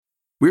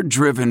We're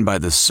driven by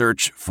the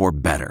search for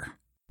better.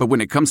 But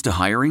when it comes to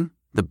hiring,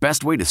 the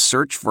best way to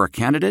search for a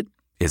candidate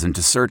isn't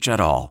to search at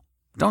all.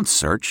 Don't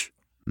search.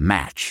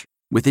 Match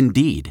with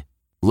Indeed.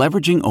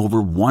 Leveraging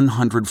over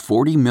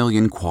 140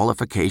 million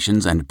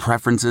qualifications and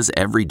preferences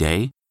every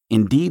day,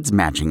 Indeed's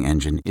matching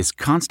engine is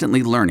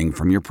constantly learning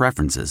from your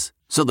preferences.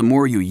 So the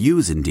more you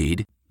use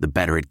Indeed, the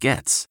better it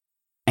gets.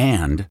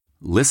 And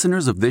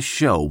listeners of this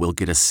show will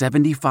get a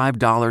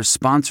 $75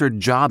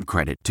 sponsored job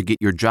credit to get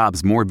your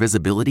jobs more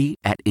visibility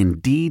at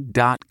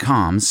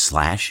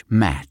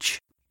Indeed.com/match.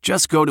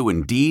 Just go to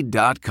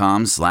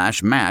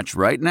Indeed.com/match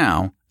right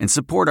now and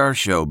support our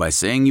show by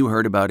saying you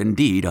heard about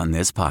Indeed on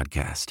this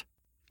podcast.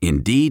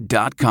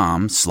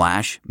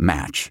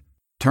 Indeed.com/match.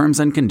 Terms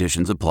and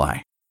conditions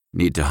apply.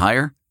 Need to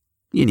hire?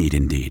 You need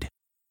Indeed.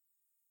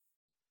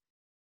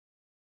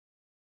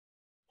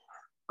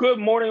 Good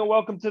morning and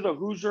welcome to the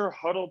Hoosier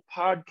Huddle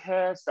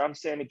podcast. I'm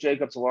Sammy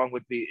Jacobs. Along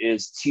with me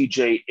is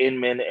TJ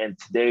Inman, and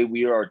today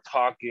we are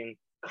talking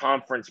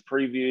conference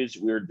previews.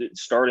 We're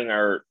starting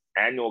our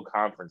annual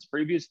conference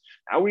previews.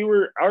 Now we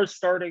are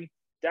starting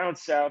down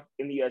south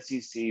in the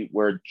SEC,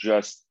 where it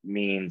just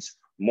means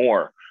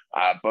more.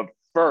 But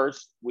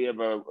first, we have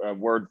a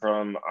word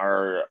from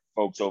our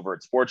folks over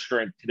at Sports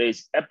Drink.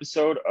 Today's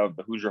episode of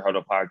the Hoosier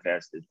Huddle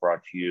podcast is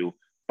brought to you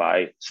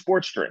by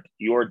Sports Drink,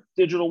 your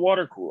digital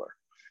water cooler.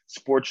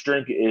 Sports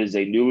Drink is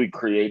a newly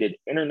created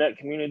internet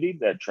community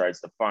that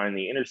tries to find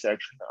the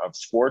intersection of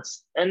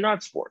sports and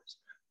not sports.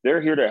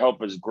 They're here to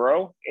help us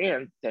grow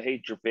and to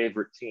hate your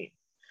favorite team.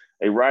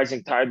 A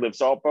rising tide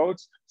lifts all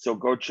boats, so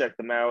go check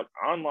them out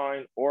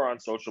online or on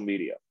social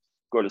media.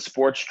 Go to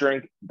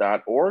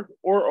sportsdrink.org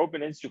or open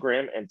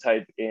Instagram and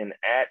type in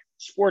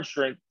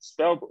 @sportsdrink,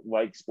 spelled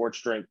like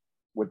sports drink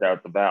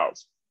without the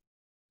vowels.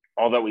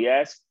 All that we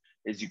ask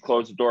is you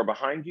close the door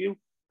behind you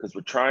because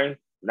we're trying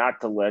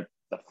not to let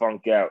the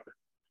funk out.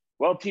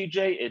 Well,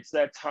 TJ, it's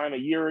that time of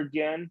year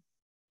again,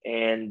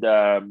 and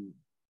we're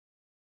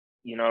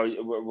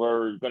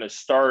going to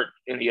start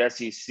in the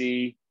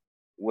SEC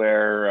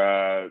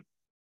where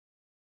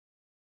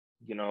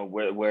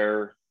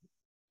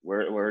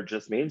where it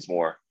just means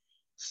more.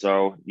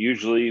 So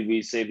usually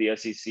we save the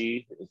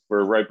SEC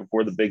for right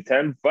before the Big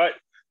Ten, but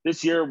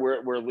this year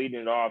we're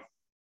leading it off.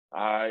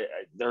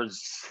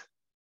 There's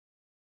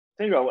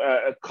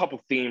a couple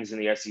themes in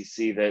the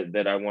SEC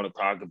that I want to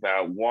talk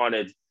about. One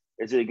is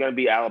it going to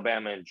be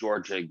Alabama and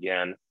Georgia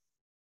again?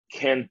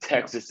 Can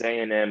Texas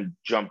A&M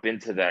jump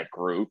into that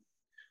group?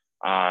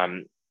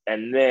 And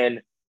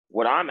then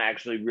what I'm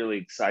actually really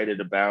excited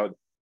about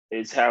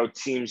is how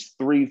teams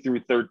 3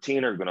 through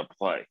 13 are going to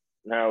play.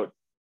 Now,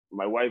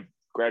 my wife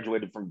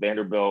graduated from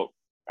Vanderbilt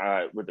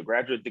with a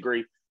graduate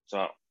degree, so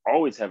I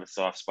always have a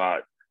soft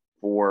spot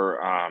for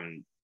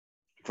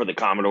the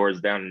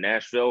Commodores down in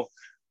Nashville.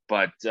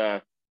 But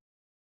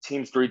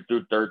teams 3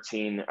 through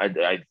 13,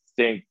 I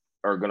think,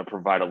 are going to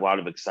provide a lot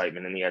of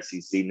excitement in the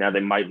SEC. Now, they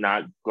might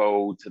not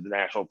go to the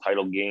national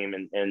title game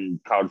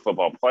and college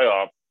football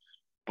playoff,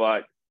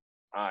 but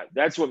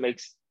that's what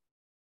makes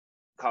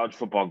college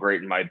football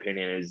great, in my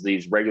opinion, is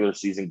these regular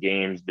season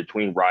games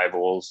between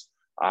rivals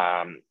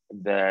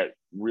that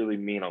really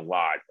mean a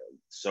lot.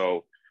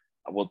 So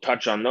we'll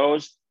touch on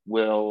those.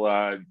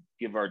 We'll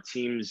give our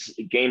teams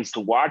games to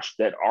watch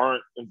that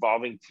aren't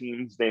involving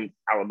teams named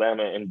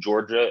Alabama and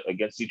Georgia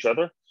against each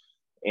other.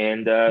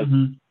 And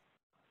and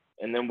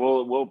then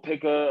we'll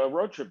pick a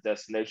road trip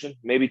destination,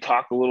 maybe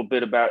talk a little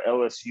bit about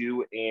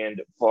LSU and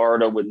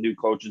Florida with new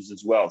coaches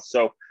as well.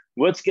 So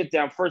let's get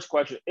down. First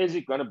question, is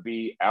it going to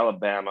be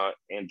Alabama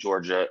and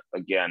Georgia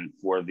again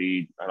for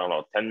the,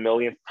 10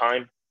 millionth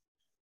time?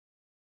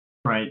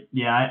 Right.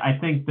 Yeah, I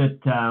think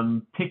that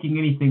picking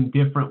anything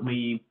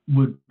differently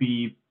would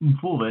be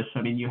foolish.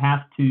 I mean, you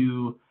have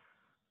to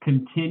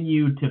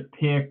continue to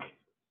pick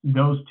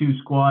those two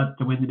squads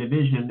to win the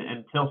division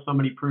until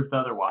somebody proves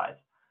otherwise.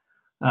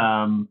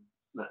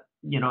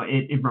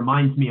 It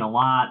reminds me a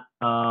lot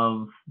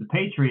of the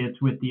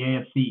Patriots with the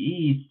AFC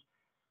East.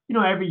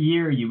 Every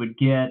year you would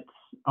get,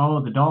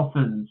 the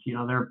Dolphins,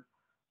 they're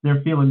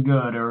feeling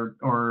good, or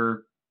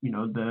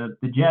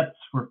the Jets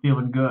were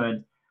feeling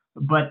good,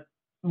 but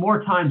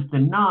more times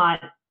than not,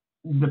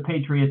 the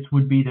Patriots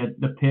would be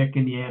the pick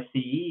in the AFC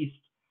East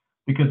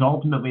because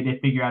ultimately they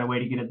figure out a way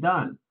to get it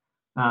done.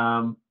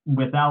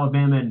 With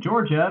Alabama and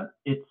Georgia,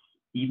 it's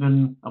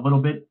even a little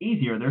bit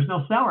easier. There's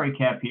no salary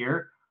cap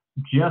here,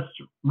 just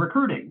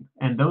recruiting.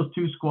 And those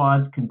two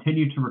squads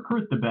continue to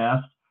recruit the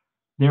best.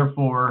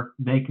 Therefore,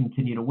 they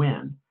continue to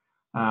win.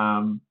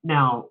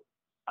 Now,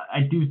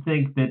 I do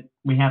think that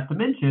we have to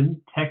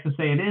mention Texas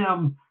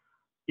A&M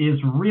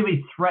is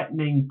really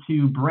threatening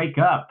to break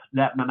up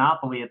that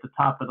monopoly at the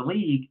top of the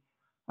league,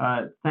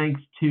 thanks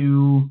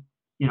to,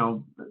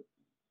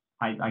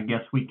 I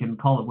guess we can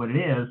call it what it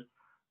is,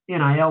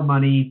 NIL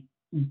money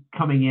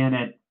coming in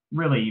at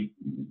really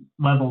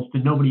levels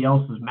that nobody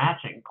else is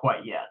matching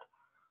quite yet.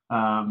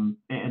 And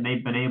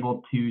they've been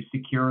able to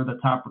secure the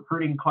top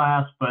recruiting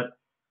class, but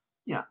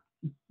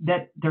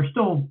that they're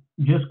still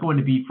just going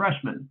to be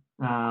freshmen.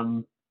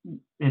 And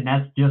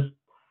that's just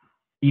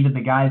even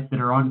the guys that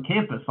are on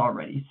campus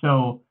already.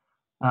 So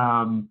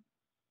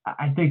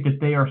I think that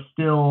they are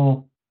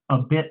still a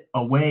bit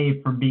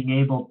away from being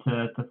able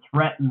to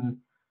threaten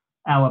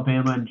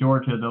Alabama and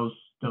Georgia, those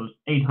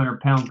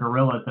 800-pound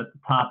gorillas at the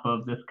top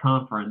of this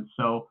conference.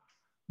 So,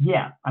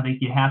 yeah, I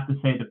think you have to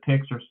say the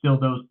picks are still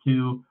those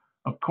two.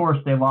 Of course,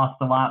 they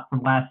lost a lot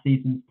from last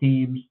season's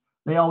teams.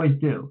 They always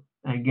do.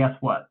 And guess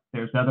what?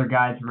 There's other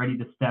guys ready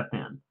to step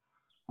in.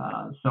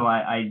 So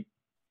I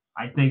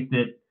think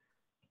that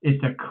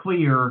it's a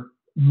clear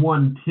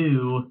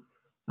 1-2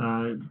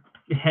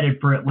 headed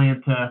for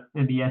Atlanta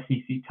in the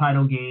SEC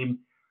title game.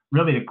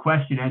 Really, the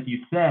question, as you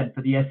said,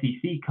 for the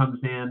SEC comes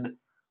in,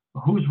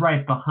 who's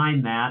right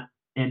behind that?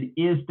 And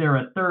is there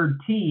a third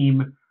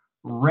team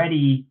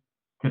ready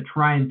to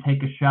try and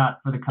take a shot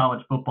for the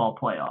college football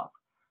playoff?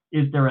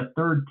 Is there a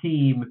third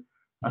team,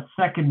 a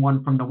second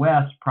one from the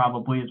West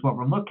probably is what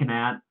we're looking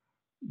at,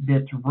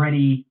 that's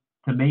ready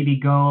to maybe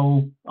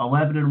go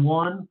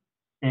 11-1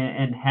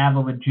 and have a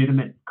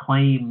legitimate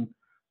claim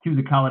to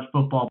the college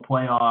football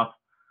playoff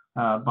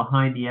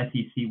behind the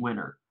SEC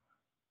winner?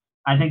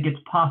 I think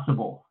it's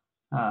possible,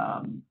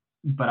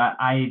 but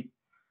I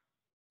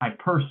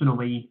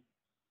personally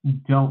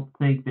don't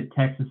think that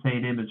Texas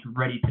A&M is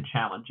ready to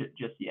challenge it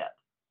just yet.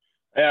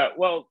 Yeah,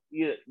 well,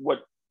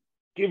 what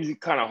gives you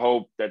kind of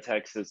hope that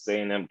Texas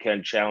A&M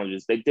can challenge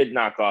is they did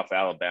knock off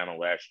Alabama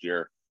last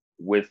year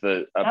with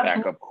a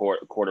backup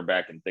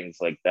quarterback and things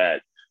like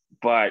that.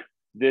 But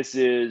this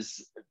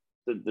is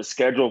the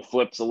schedule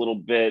flips a little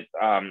bit,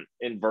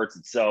 inverts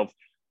itself.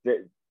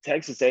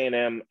 Texas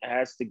A&M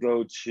has to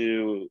go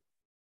to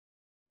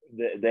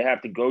they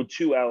have to go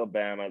to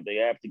Alabama. They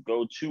have to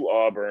go to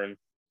Auburn,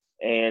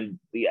 and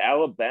the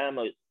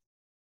Alabama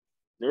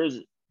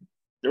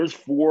there's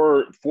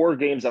four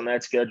games on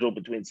that schedule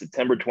between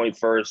September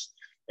 21st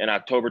and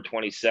October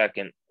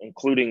 22nd,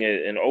 including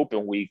an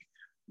open week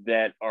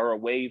that are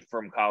away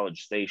from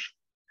College Station.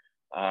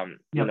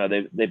 You know,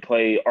 they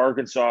play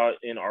Arkansas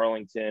in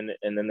Arlington,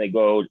 and then they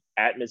go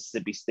at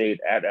Mississippi State,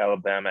 at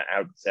Alabama,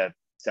 out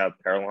South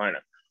Carolina.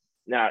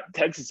 Now,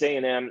 Texas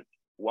A&M,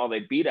 while they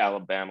beat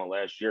Alabama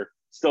last year,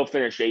 still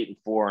finished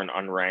 8-4 and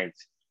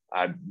unranked.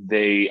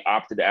 They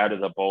opted out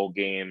of the bowl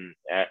game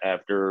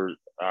after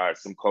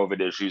some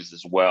COVID issues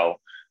as well.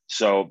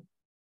 So,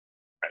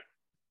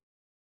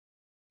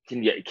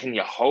 can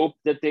you hope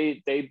that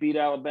they beat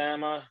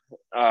Alabama?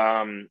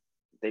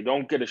 They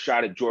don't get a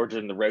shot at Georgia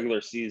in the regular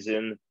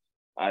season.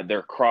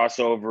 Their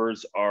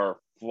crossovers are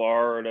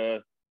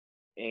Florida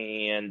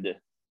and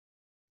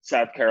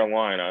South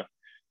Carolina.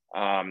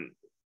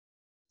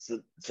 So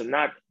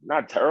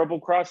not terrible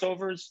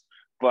crossovers,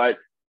 but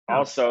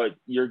also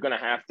you're going to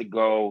have to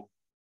go.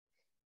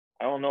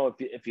 I don't know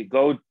if you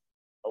go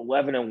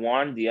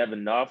 11-1, do you have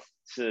enough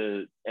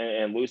to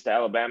and lose to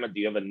Alabama? Do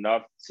you have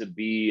enough to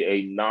be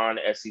a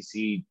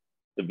non-SEC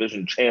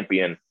division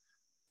champion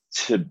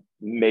to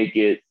make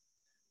it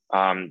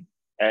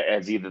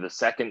as either the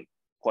second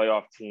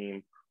playoff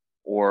team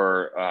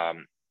or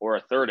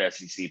a third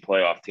SEC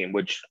playoff team,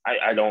 which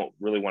I don't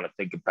really want to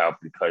think about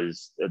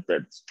because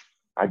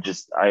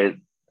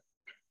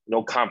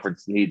no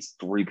conference needs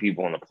three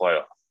people in the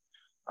playoff.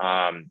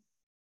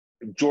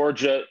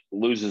 Georgia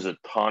loses a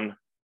ton.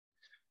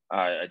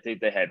 I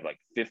think they had like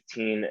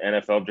 15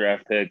 NFL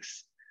draft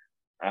picks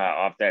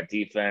off that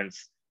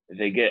defense.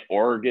 They get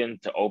Oregon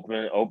to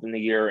open the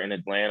year in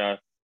Atlanta.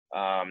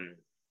 And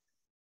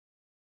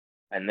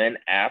then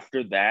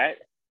after that,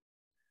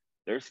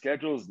 their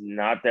schedule is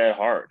not that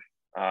hard.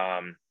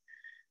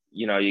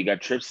 You know, you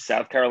got trips to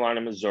South Carolina,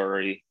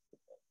 Missouri.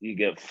 You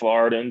get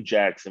Florida and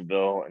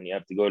Jacksonville, and you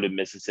have to go to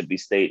Mississippi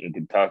State and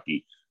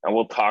Kentucky. And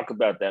we'll talk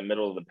about that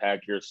middle of the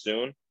pack here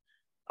soon.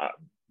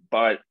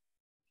 But,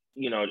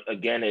 you know,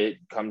 again, it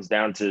comes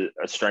down to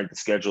a strength of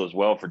schedule as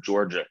well for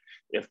Georgia.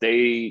 If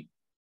they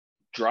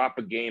drop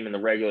a game in the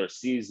regular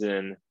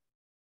season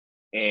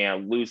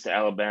and lose to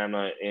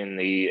Alabama in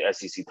the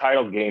SEC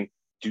title game,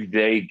 do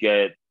they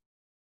get,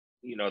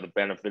 you know, the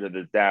benefit of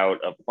the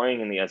doubt of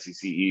playing in the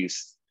SEC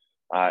East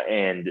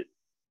and,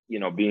 you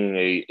know, being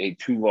a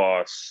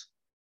two-loss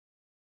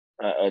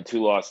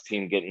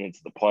team getting into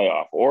the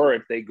playoff? Or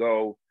if they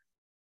go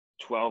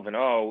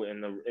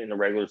 12-0 in the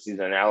regular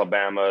season and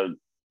Alabama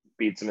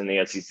beats them in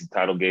the SEC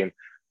title game,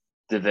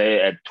 do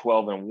they at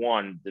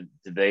 12-1, do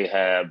they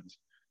have,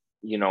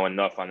 you know,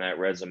 enough on that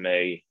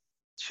resume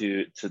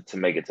to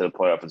make it to the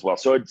playoff as well?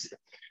 So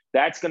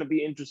that's going to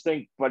be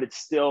interesting, but it's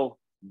still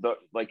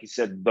like you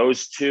said,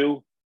 those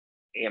two,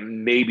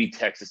 and maybe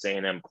Texas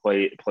A&M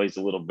plays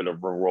a little bit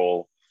of a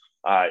role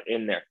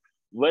in there.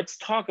 Let's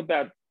talk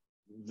about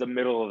the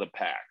middle of the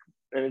pack,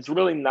 and it's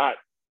really not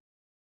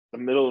the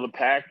middle of the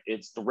pack;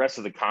 it's the rest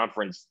of the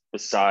conference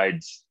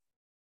besides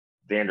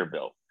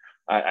Vanderbilt.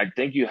 I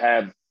think you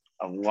have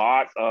a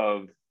lot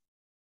of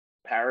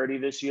parity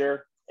this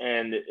year,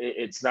 and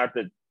it's not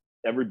that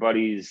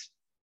everybody's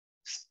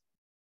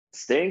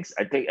stinks.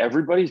 I think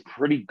everybody's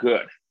pretty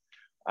good.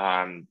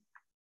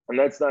 And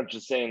that's not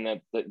just saying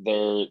that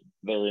they're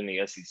in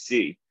the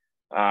SEC.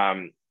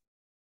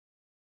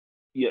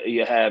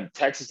 You have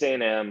Texas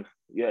A&M,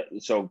 Yeah.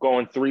 So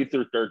going 3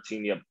 through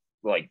 13, you have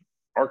like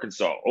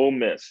Arkansas, Ole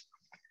Miss,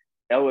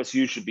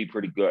 LSU should be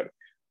pretty good.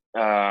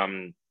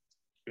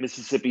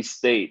 Mississippi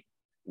State.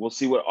 We'll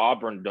see what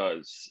Auburn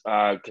does.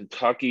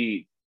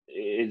 Kentucky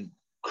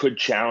could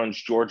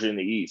challenge Georgia in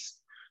the East.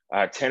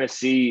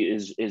 Tennessee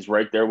is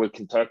right there with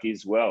Kentucky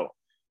as well.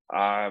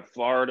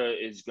 Florida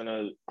is going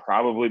to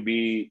probably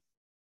be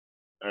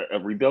a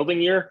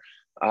rebuilding year.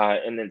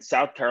 And then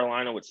South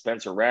Carolina with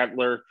Spencer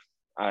Rattler.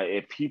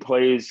 If he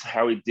plays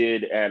how he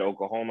did at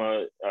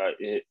Oklahoma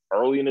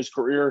early in his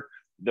career,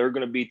 they're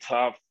going to be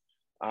tough.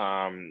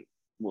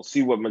 We'll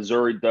see what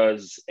Missouri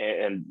does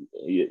and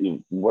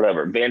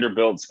whatever.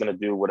 Vanderbilt's going to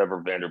do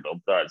whatever Vanderbilt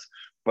does.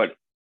 But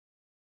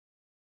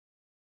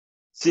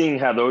seeing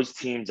how those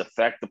teams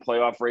affect the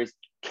playoff race,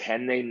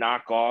 can they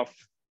knock off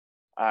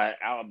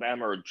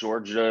Alabama or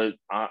Georgia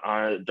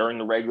during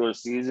the regular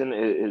season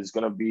is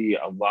going to be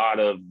a lot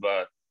of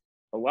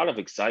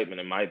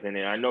excitement, in my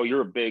opinion. I know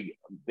you're big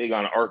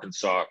on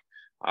Arkansas,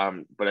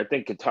 but I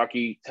think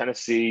Kentucky,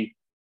 Tennessee,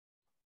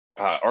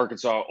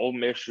 Arkansas, Ole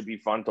Miss should be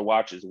fun to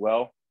watch as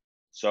well.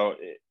 So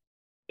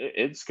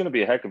it's going to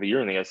be a heck of a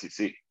year in the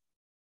SEC.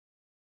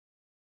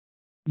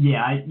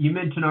 Yeah, you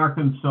mentioned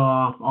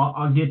Arkansas.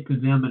 I'll get to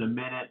them in a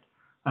minute.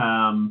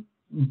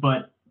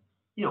 But,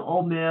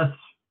 Ole Miss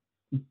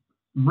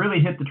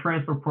really hit the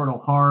transfer portal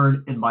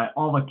hard, and by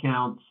all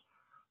accounts,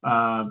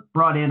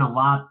 brought in a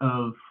lot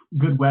of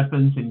good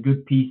weapons and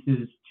good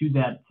pieces to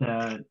that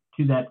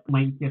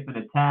Lane Kiffin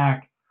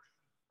attack.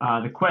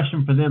 The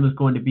question for them is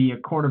going to be a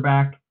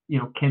quarterback.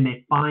 Can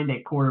they find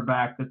a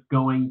quarterback that's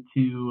going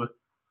to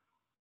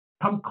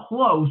come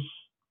close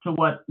to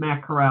what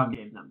Matt Corral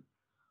gave them?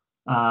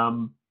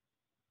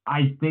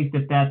 I think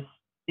that's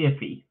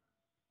iffy.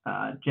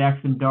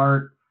 Jackson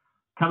Dart,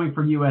 coming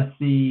from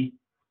USC,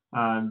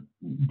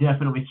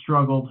 definitely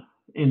struggled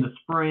in the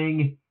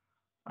spring.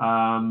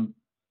 I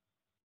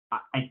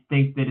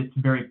think that it's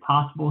very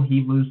possible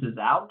he loses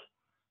out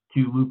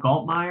to Luke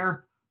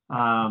Altmaier.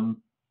 And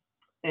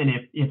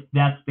if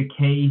that's the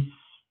case,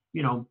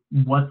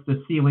 what's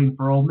the ceiling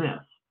for Ole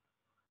Miss?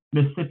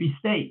 Mississippi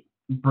State,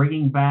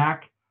 bringing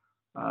back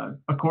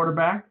a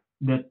quarterback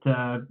that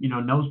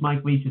knows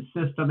Mike Leach's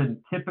system,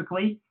 and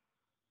typically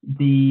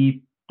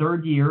the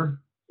third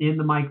year in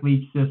the Mike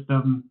Leach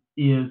system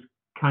is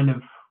kind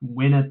of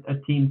when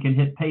a team can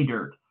hit pay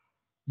dirt.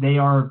 They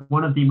are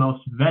one of the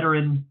most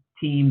veteran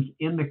teams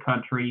in the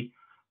country,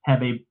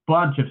 have a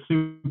bunch of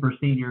super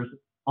seniors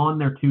on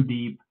their two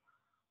deep.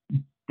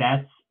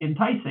 That's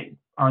enticing.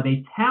 Are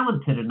they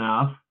talented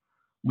enough?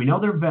 We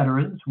know they're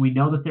veterans. We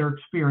know that they're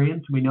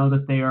experienced. We know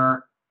that they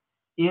are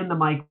in the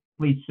Mike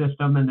Leach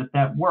system and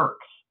that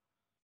works.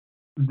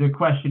 The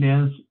question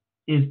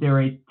is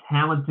there a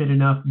talented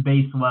enough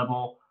base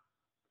level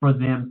for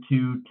them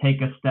to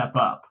take a step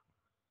up?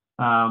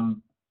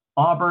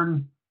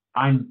 Auburn,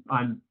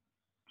 I'm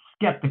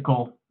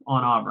skeptical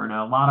on Auburn.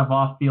 A lot of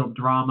off-field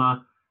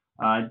drama.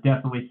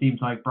 Definitely seems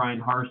like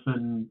Brian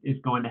Harsin is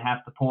going to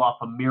have to pull off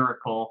a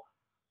miracle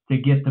to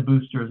get the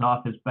boosters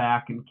off his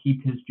back and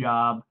keep his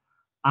job.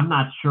 I'm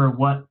not sure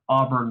what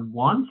Auburn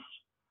wants,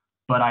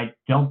 but I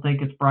don't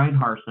think it's Brian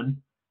Harsin.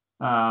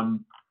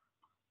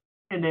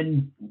 And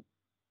then,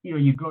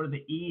 you go to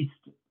the East.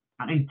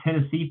 I think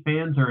Tennessee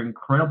fans are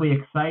incredibly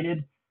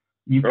excited.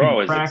 You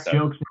can crack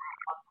jokes.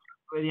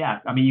 Yeah,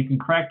 you can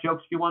crack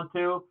jokes if you want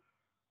to.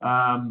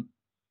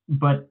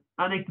 But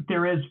I think that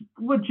there is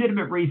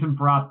legitimate reason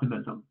for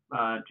optimism.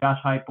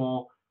 Josh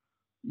Heupel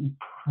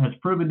has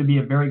proven to be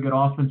a very good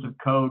offensive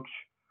coach.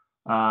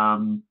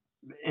 And,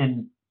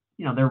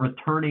 they're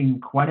returning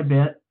quite a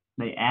bit.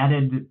 They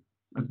added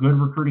a good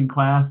recruiting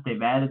class.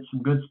 They've added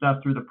some good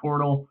stuff through the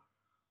portal.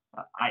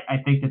 I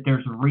think that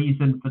there's a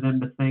reason for them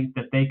to think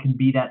that they can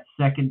be that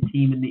second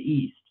team in the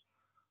East.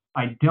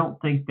 I don't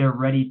think they're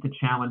ready to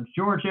challenge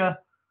Georgia,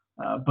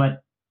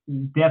 but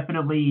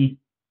definitely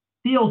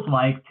feels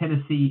like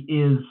Tennessee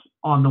is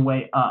on the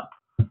way up.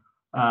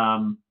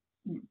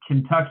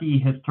 Kentucky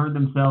has turned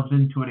themselves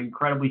into an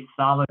incredibly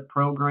solid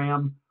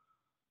program,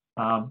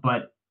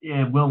 but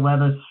Will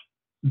Levis,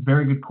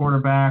 very good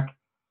quarterback.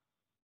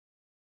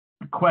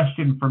 The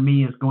question for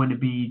me is going to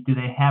be, do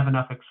they have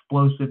enough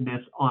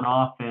explosiveness on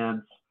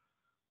offense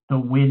to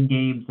win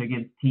games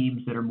against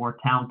teams that are more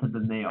talented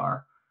than they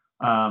are?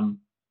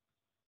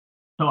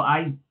 So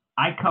I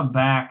come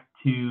back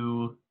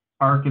to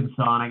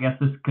Arkansas, and I guess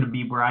this is going to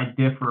be where I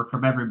differ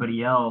from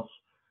everybody else.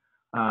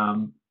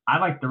 I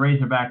like the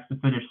Razorbacks to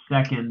finish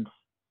second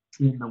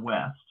in the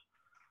West.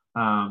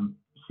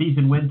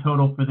 Season win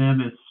total for them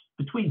is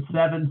between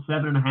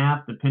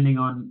 7.5, depending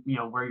on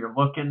where you're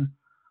looking.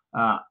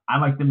 I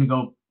like them to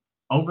go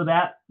over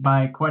that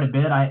by quite a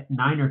bit.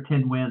 9 or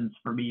 10 wins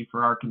for me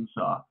for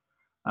Arkansas.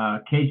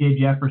 KJ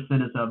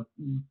Jefferson is a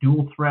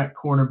dual threat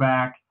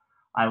quarterback.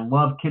 I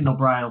love Kendall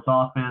Bryle's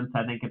offense.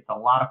 I think it's a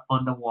lot of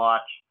fun to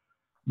watch.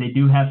 They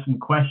do have some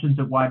questions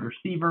at wide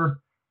receiver.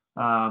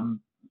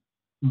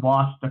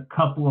 Lost a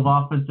couple of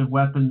offensive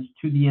weapons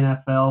to the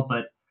NFL,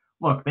 but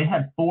look, they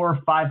had 4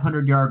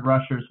 500-yard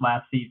rushers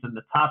last season,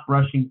 the top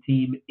rushing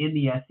team in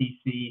the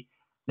SEC.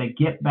 They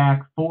get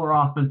back 4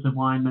 offensive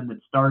linemen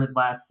that started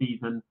last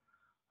season.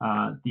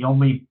 The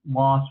only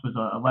loss was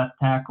a left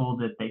tackle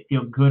that they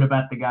feel good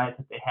about the guys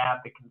that they have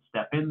that can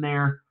step in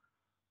there.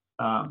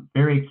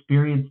 Very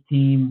experienced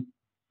team.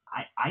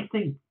 I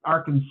think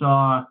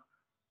Arkansas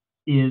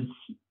is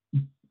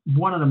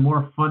one of the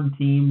more fun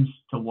teams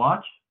to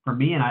watch for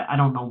me, and I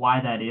don't know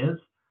why that is.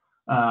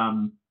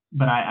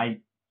 But I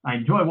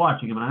enjoy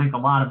watching them, and I think a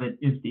lot of it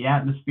is the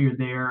atmosphere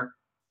there.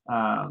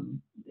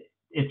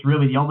 It's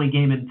really the only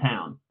game in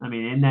town. I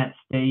mean, in that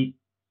state,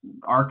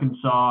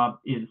 Arkansas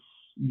is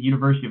the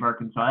University of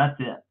Arkansas. That's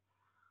it.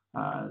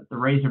 The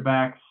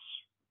Razorbacks,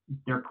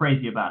 they're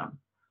crazy about them.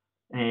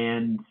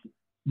 And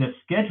the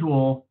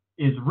schedule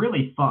is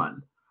really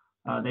fun.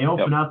 They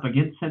open up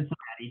against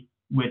Cincinnati,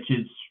 which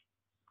is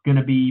going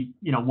to be,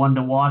 one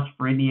to watch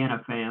for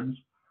Indiana fans.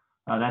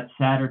 That's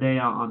Saturday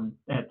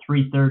at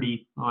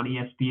 3:30 on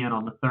ESPN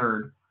on the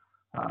 3rd.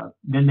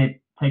 Then they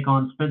take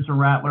on Spencer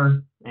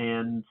Rattler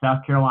and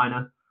South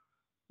Carolina,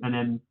 and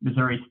then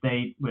Missouri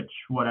State, which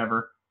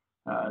whatever.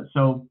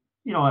 So,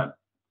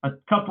 a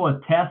couple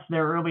of tests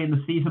there early in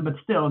the season, but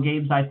still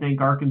games I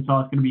think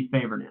Arkansas is going to be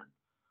favored in.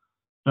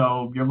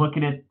 So you're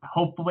looking at,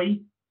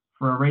 hopefully,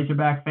 for a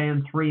Razorback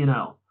fan,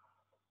 3-0.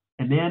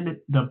 And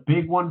then the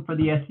big one for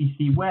the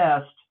SEC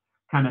West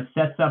kind of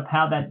sets up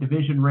how that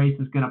division race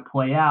is going to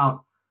play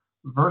out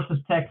versus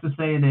Texas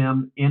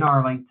A&M in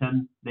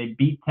Arlington. They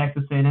beat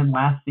Texas A&M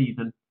last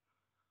season.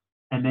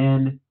 And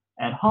then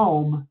at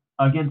home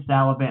against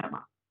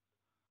Alabama.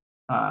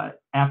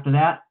 After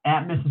that,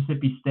 at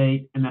Mississippi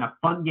State, and then a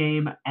fun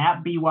game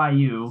at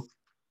BYU.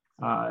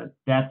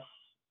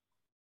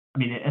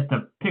 It's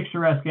a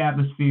picturesque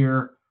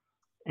atmosphere,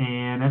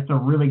 and that's a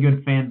really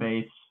good fan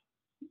base.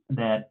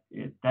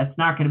 That's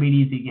not going to be an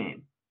easy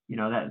game.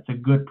 That's a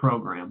good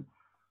program.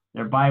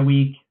 Their bye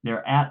week,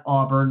 they're at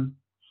Auburn.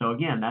 So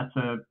again, that's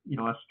a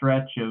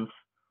stretch of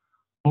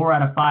 4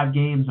 out of 5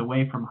 games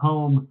away from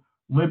home.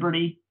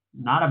 Liberty,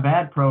 not a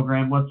bad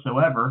program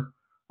whatsoever,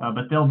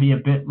 but they'll be a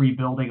bit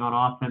rebuilding on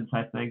offense,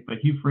 I think. But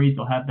Hugh Freeze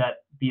will have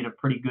that being a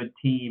pretty good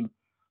team.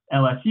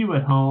 LSU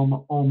at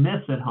home, Ole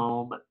Miss at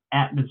home,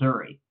 at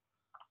Missouri.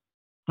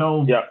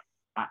 So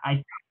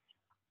I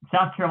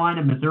South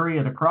Carolina, Missouri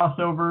are the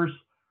crossovers.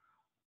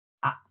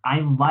 I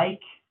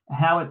like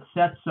how it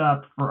sets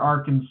up for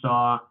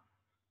Arkansas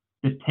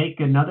to take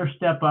another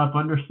step up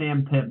under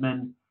Sam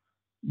Pittman,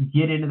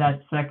 get into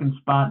that second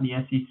spot in the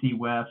SEC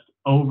West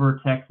over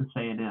Texas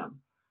A&M.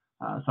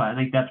 So I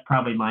think that's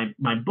probably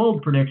my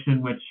bold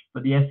prediction, which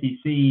for the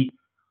SEC,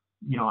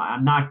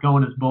 I'm not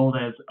going as bold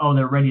as,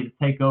 they're ready to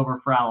take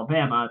over for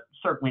Alabama.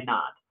 Certainly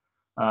not.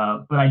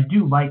 But I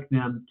do like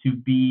them to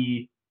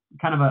be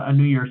kind of a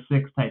New Year's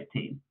Six type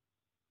team.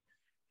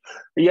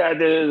 Yeah,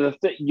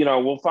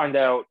 we'll find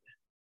out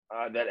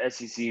that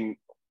SEC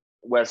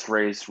West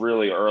race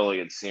really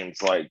early, it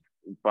seems like,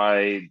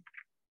 by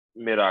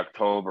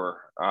mid-October.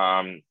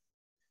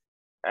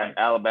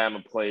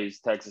 Alabama plays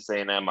Texas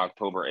A&M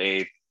October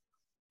 8th.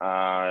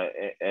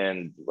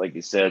 And like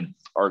you said,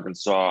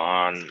 Arkansas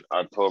on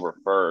October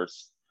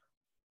 1st.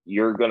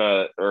 You're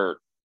gonna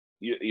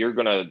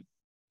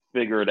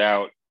figure it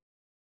out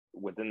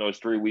within those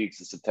 3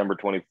 weeks of September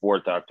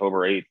 24th to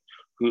October 8th,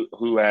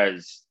 who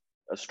has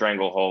a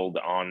stranglehold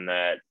on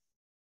that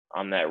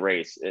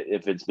race.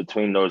 If it's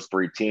between those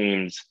 3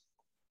 teams,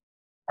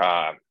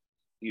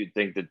 you'd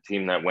think the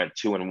team that went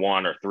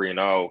 2-1 or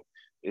 3-0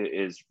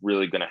 is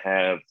really going to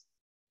have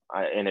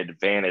an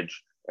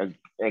advantage.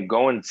 And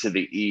going to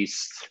the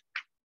East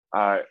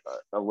a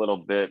little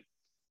bit,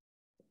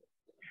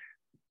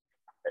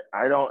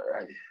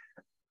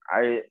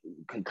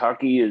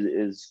 Kentucky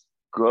is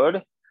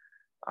good,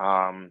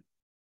 but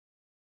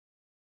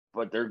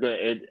they're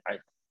good.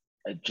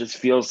 It just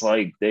feels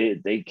like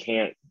they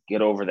can't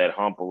get over that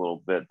hump a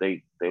little bit.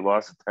 They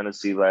lost to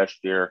Tennessee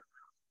last year,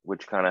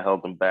 which kind of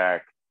held them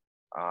back.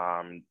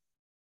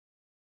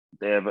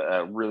 They have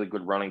a really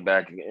good running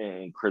back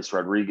in Chris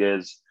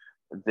Rodriguez.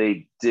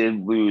 They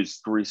did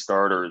lose 3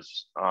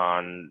 starters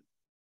on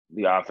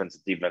the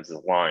offensive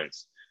defensive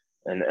lines,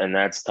 and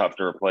that's tough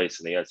to replace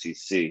in the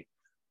SEC.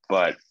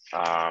 But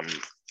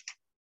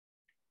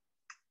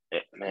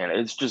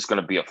it's just going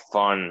to be a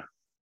fun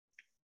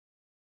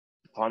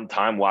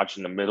time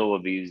watching the middle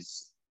of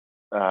these,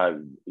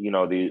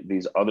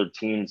 these other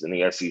teams in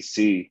the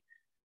SEC.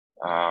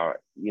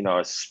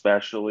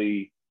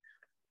 Especially,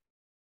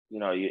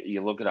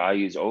 you look at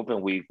IU's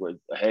open week with,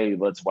 hey,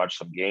 let's watch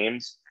some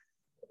games.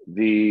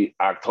 The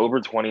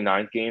October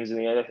 29th games in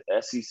the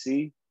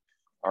SEC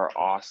are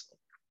awesome.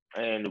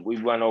 And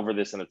we went over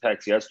this in a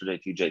text yesterday,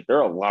 TJ. There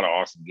are a lot of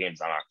awesome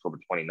games on October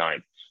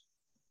 29th.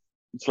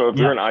 So if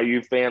you're an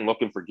IU fan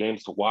looking for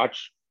games to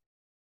watch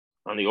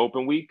on the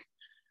open week,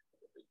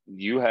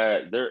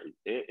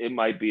 it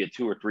might be a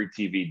 2 or 3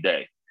 TV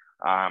day.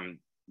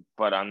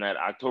 But on that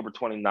October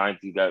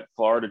 29th, you got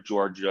Florida,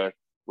 Georgia,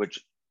 which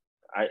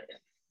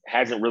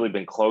hasn't really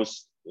been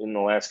close in the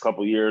last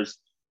couple of years.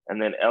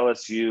 And then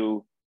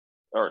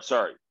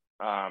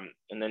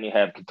and then you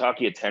have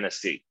Kentucky at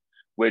Tennessee,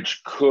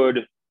 which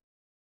could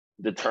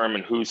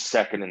determine who's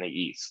second in the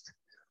East.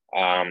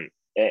 And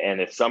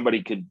if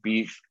somebody could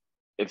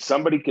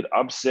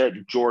upset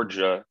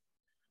Georgia,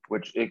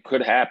 which it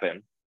could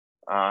happen,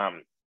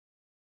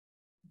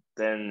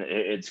 then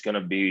it's going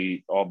to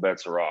be all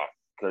bets are off,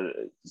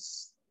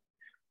 because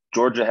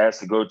Georgia has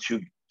to go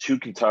to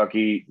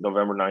Kentucky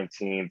November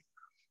 19th,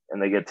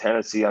 and they get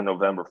Tennessee on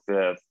November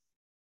 5th.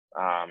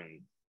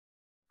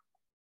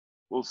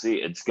 We'll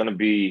see. I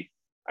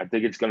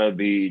think it's going to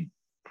be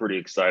pretty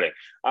exciting.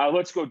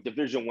 Let's go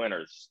division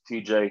winners,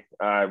 TJ,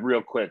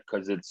 real quick,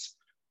 because it's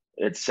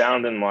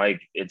sounding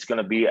like it's going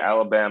to be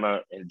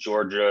Alabama and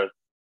Georgia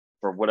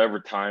for whatever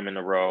time in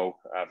a row,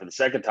 for the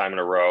second time in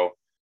a row,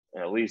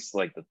 and at least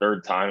like the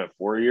third time in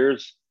 4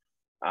 years.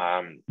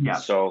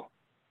 So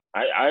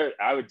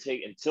I would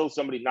take, until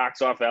somebody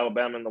knocks off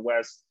Alabama in the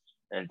West,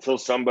 until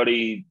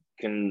somebody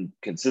can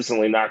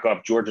consistently knock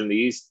off Georgia in the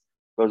East,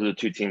 those are the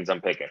two teams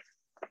I'm picking.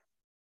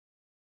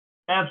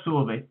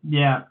 Absolutely.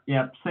 Yeah.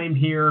 Same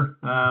here.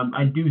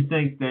 I do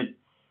think that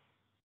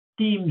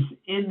teams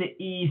in the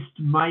East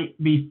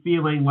might be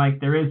feeling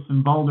like there is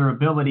some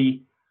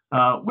vulnerability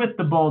with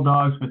the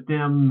Bulldogs, with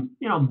them,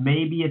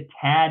 maybe a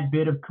tad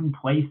bit of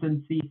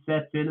complacency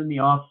sets in the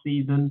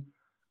offseason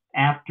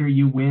after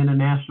you win a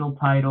national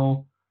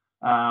title.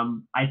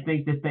 I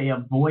think that they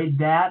avoid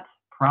that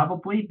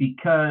probably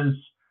because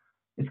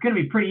it's going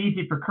to be pretty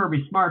easy for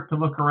Kirby Smart to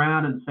look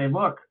around and say,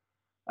 look,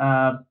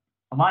 a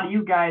lot of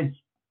you guys,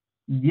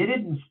 you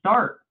didn't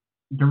start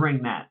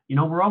during that.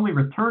 We're only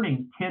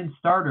returning 10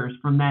 starters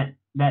from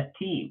that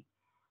team.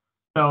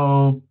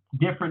 So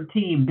different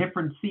team,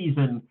 different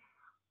season.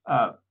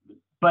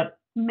 But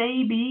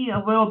maybe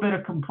a little bit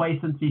of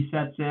complacency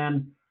sets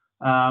in.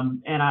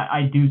 And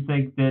I do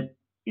think that,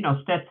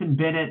 Stetson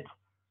Bennett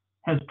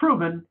has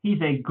proven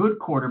he's a good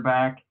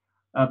quarterback,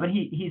 but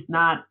he's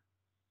not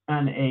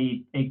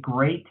a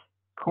great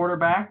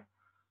quarterback.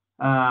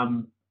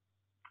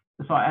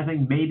 So I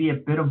think maybe a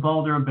bit of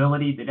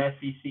vulnerability that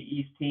SEC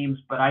East teams,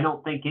 but I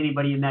don't think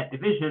anybody in that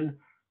division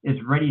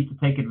is ready to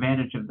take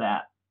advantage of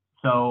that.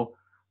 So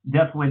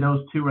definitely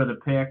those two are the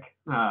pick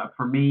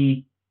for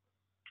me.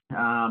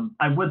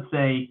 I would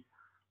say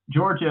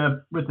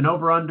Georgia with an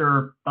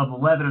over-under of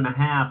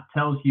 11.5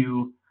 tells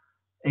you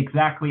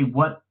exactly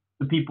what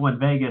the people in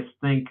Vegas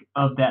think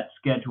of that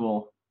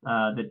schedule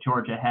that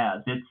Georgia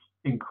has. It's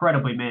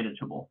incredibly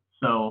manageable.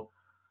 So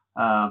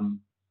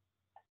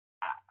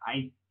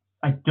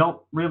I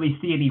don't really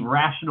see any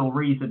rational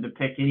reason to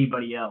pick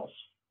anybody else.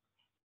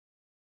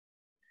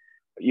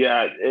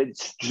 Yeah,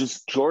 it's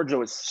just Georgia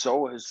was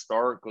so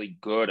historically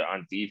good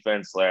on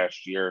defense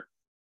last year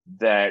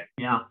that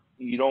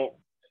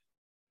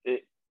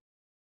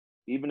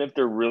even if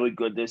they're really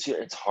good this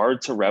year, it's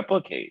hard to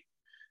replicate.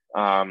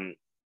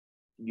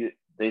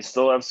 They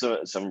still have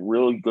some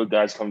really good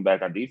guys coming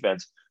back on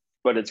defense,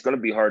 but it's going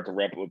to be hard to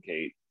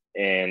replicate.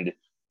 And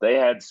they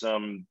had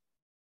some.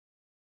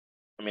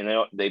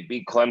 They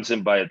beat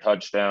Clemson by a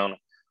touchdown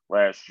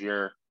last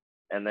year,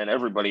 and then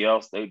everybody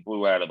else they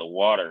blew out of the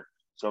water.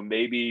 So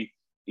maybe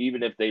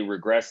even if they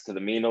regress to the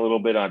mean a little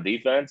bit on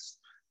defense,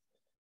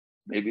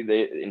 maybe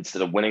they,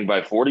 instead of winning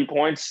by 40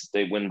 points,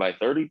 they win by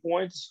 30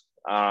 points.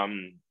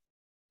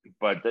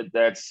 But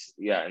that's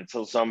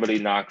until somebody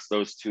knocks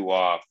those two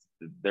off,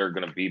 they're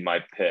going to be my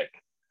pick.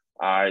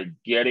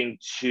 Getting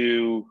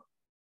to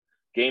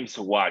games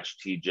to watch,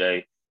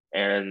 TJ,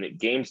 and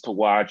games to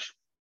watch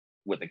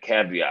with a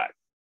caveat.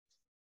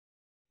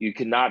 You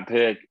cannot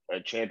pick a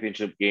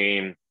championship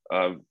game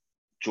of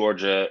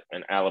Georgia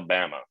and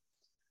Alabama.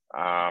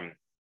 And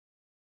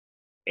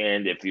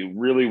if you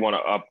really want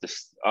to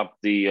up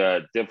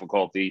the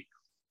difficulty,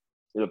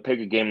 you'll pick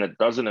a game that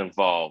doesn't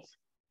involve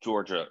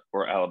Georgia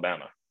or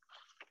Alabama.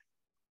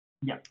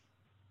 Yeah.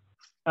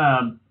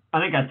 I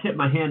think I tipped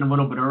my hand a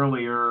little bit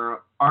earlier.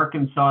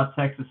 Arkansas,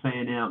 Texas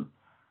A&M.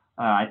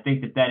 I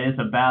think that is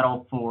a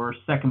battle for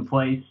second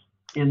place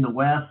in the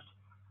West.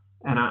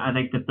 And I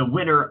think that the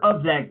winner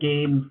of that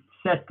game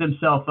sets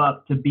themselves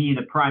up to be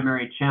the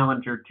primary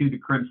challenger to the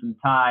Crimson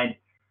Tide.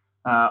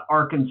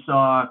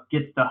 Arkansas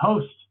gets to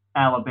host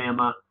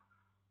Alabama.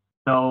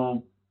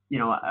 So,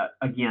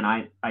 again,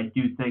 I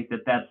do think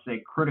that that's a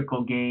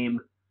critical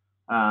game.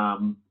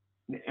 And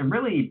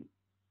really,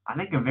 I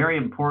think a very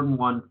important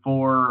one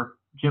for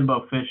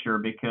Jimbo Fisher,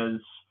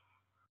 because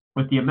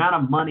with the amount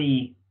of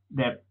money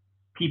that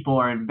people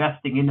are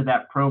investing into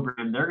that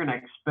program, they're going to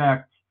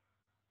expect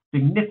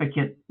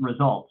significant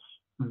results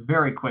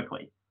very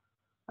quickly.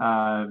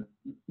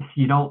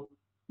 You don't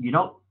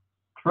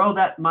throw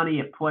that money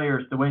at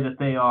players the way that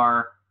they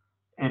are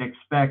and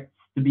expect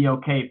to be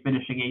okay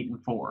finishing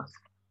 8-4.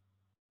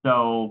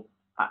 So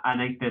I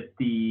think that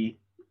the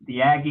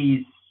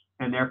Aggies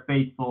and their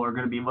faithful are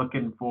going to be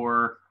looking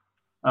for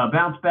a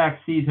bounce back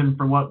season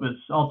from what was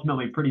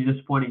ultimately pretty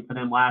disappointing for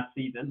them last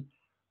season.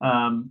 So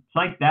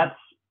I think that's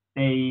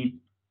a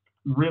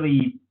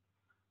really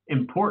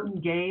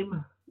important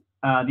game.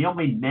 The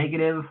only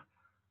negative,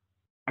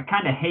 I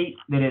kind of hate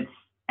that it's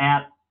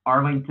at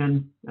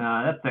Arlington.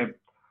 That's a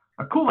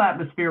cool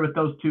atmosphere with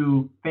those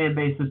two fan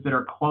bases that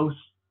are close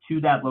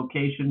to that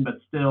location, but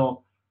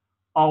still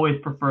always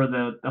prefer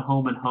the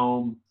home and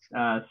home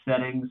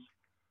settings.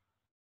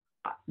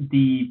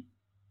 The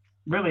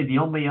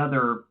only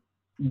other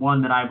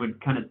one that I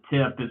would kind of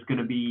tip is going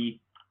to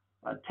be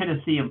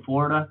Tennessee and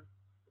Florida.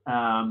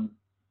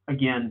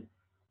 Again,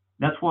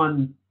 that's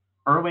one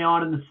early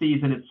on in the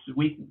season. It's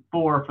week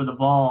 4 for the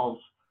Vols.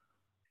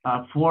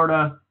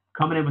 Florida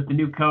coming in with the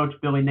new coach,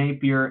 Billy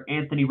Napier.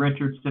 Anthony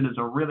Richardson is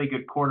a really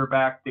good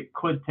quarterback that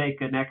could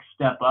take a next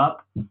step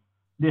up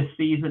this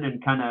season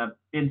and kind of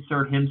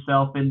insert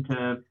himself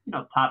into,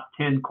 top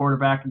 10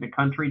 quarterback in the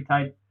country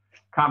type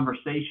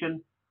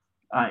conversation.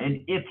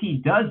 And if he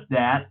does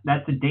that,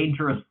 that's a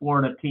dangerous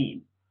Florida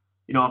team.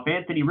 If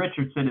Anthony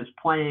Richardson is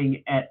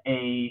playing at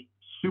a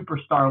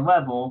superstar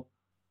level,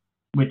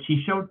 which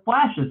he showed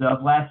flashes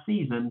of last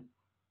season,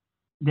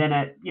 then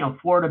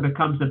Florida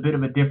becomes a bit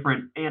of a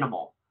different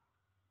animal.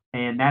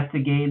 And that's a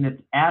game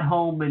that's at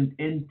home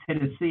in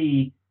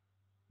Tennessee.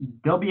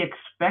 They'll be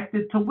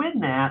expected to win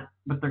that,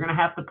 but they're going to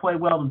have to play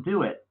well to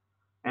do it.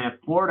 And if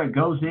Florida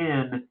goes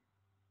in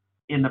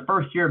the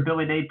first year of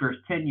Billy Napier's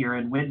tenure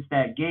and wins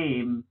that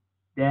game,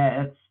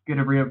 that's going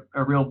to be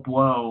a real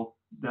blow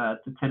to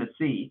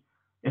Tennessee.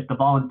 If the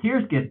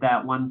Volunteers get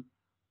that one,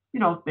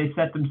 they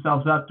set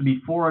themselves up to be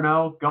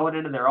 4-0 going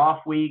into their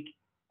off week.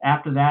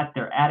 After that,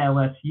 they're at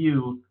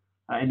LSU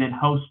and then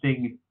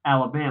hosting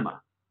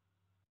Alabama.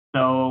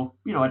 So,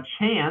 a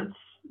chance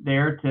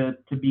there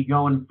to be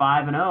going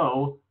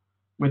 5-0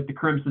 with the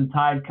Crimson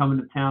Tide coming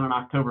to town on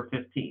October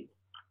 15th.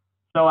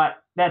 So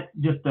that's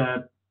just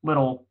a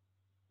little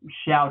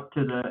shout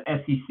to the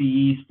SEC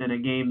East in a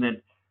game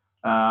that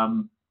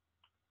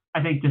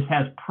I think just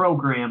has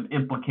program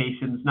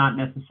implications, not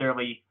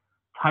necessarily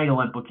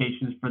title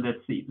implications for this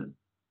season.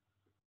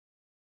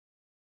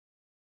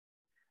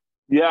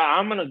 Yeah,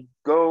 I'm going to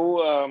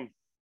go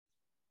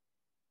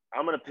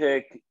I'm going to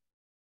pick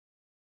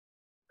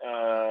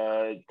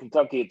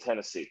Kentucky at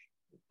Tennessee.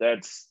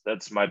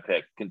 That's my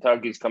pick.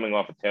 Kentucky's coming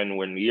off a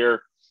 10-win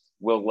year.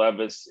 Will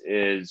Levis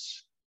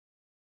is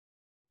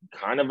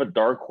kind of a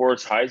dark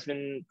horse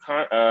Heisman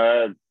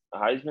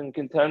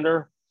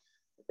contender.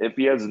 If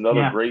he has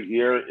another great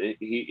year,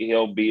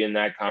 he'll be in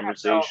that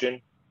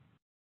conversation.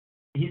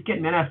 He's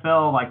getting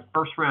NFL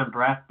first round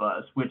draft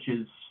buzz, which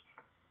is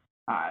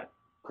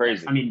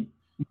crazy. I mean,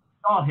 you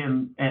saw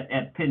him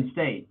at Penn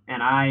State,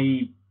 and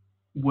I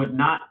would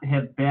not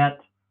have bet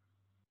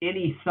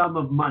any sum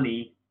of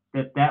money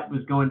that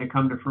was going to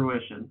come to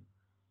fruition.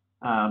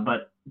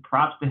 But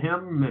props to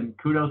him and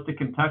kudos to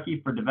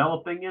Kentucky for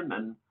developing him.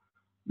 And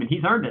I mean,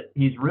 he's earned it.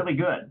 He's really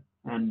good.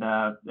 And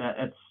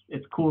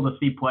it's cool to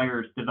see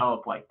players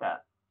develop like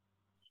that.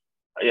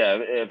 Yeah,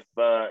 if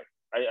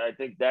I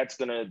think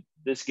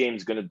this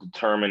game's gonna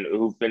determine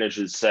who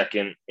finishes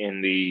second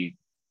in the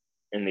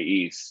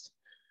East.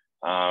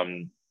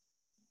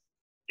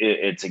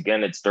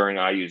 It's during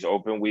IU's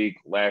open week.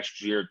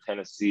 Last year,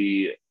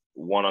 Tennessee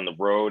won on the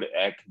road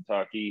at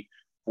Kentucky,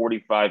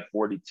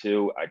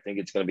 45-42. I think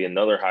it's going to be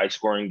another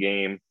high-scoring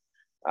game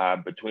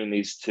between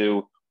these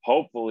two.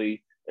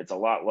 Hopefully, it's a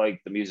lot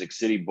like the Music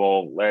City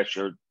Bowl last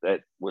year.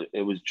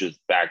 It was just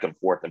back and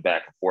forth at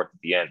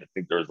the end. I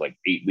think there was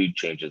 8 lead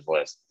changes the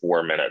last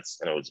 4 minutes,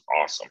 and it was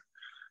awesome.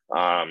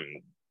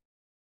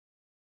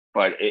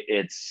 But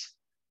it's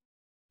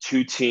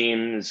two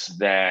teams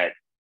that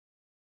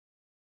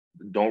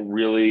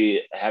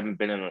haven't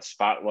been in the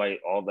spotlight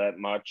all that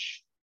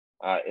much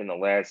in the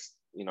last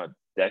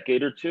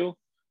decade or two.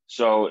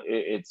 So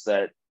it's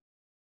a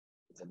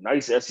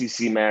nice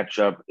SEC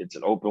matchup. It's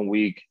an open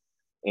week,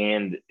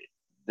 and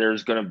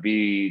there's going to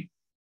be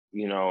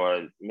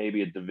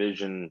maybe a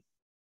division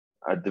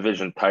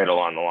title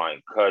on the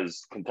line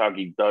because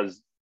Kentucky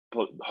does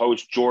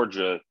host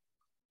Georgia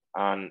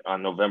on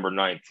November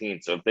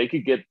 19th. So if they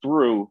could get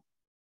through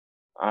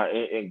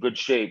in good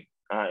shape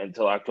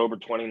until October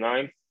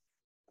 29th,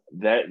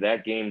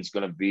 that game's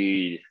going to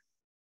be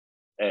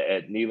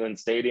at Neyland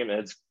Stadium.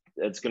 It's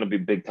going to be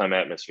big time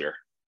atmosphere.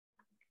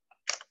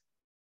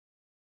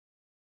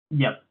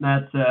 Yep,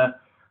 that's a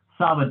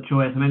solid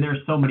choice. I mean,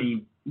 there's so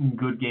many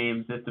good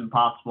games, it's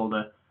impossible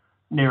to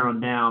narrow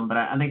them down. But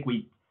I think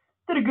we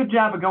did a good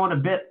job of going a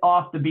bit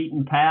off the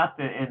beaten path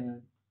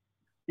and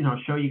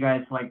show you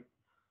guys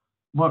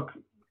look,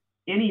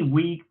 any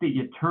week that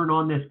you turn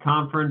on this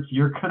conference,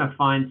 you're going to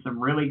find some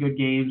really good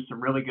games,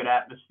 some really good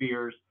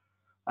atmospheres.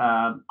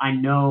 I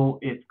know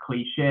it's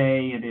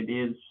cliche and it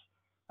is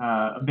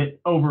a bit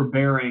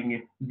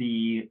overbearing,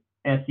 the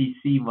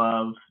SEC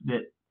love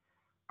that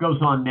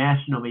goes on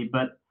nationally,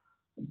 but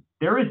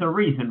there is a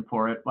reason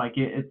for it.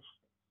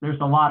 There's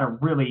a lot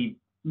of really,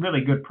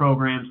 really good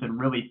programs and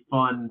really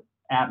fun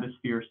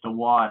atmospheres to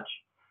watch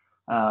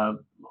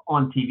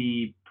on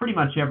TV. Pretty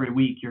much every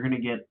week, you're going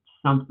to get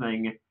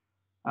something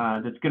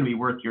that's going to be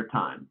worth your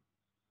time.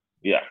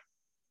 Yeah.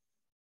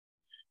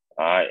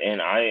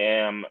 And I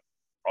am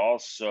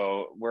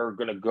also, we're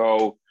going to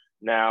go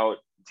now,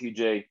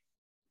 TJ,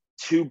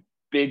 2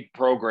 big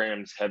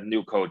programs have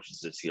new coaches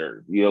this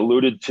year. You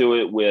alluded to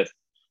it with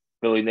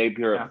Billy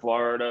Napier at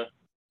Florida,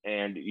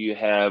 and you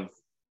have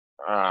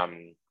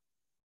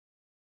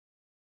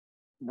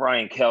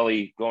Brian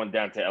Kelly going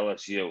down to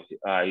LSU.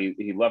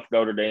 He left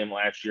Notre Dame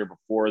last year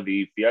before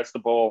the Fiesta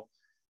Bowl.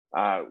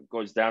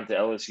 Goes down to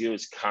LSU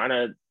is kind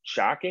of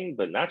shocking,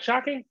 but not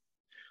shocking.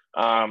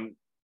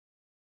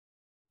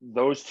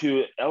 Those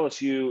two,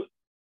 LSU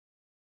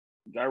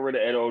got rid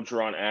of Ed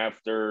Orgeron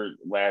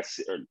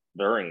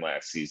during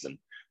last season.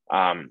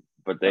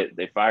 But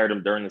they fired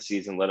him during the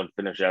season, let him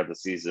finish out the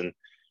season.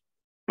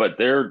 But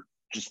they're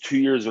just 2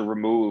 years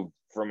removed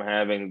from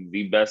having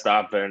the best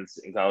offense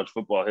in college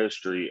football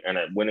history and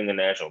at winning a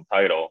national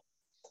title.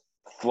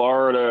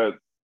 Florida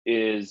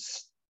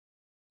is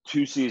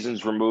 2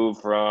 seasons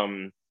removed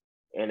from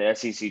an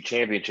SEC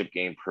championship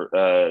game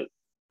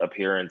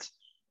appearance.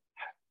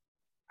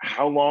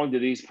 How long do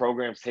these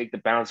programs take to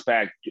bounce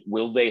back?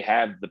 Will they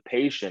have the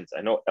patience?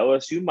 I know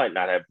LSU might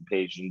not have the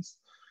patience,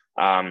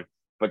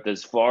 but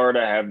does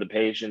Florida have the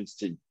patience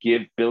to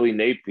give Billy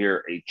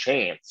Napier a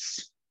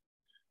chance,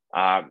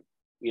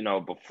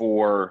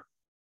 before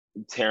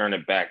tearing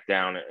it back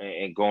down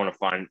and going to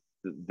find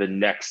the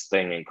next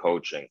thing in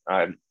coaching?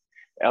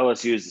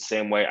 LSU is the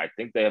same way. I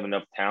think they have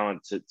enough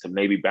talent to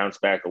maybe bounce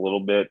back a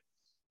little bit,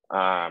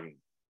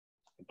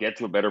 get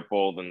to a better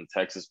bowl than the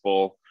Texas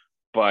Bowl,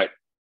 but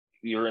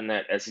you're in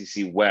that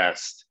SEC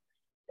West,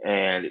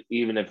 and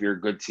even if you're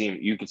a good team,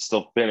 you could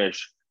still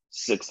finish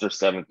 6th or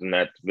 7th in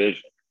that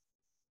division.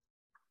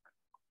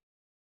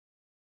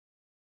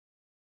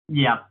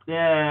 Yeah,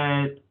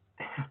 that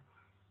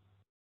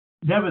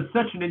was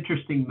such an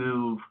interesting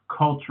move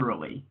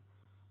culturally.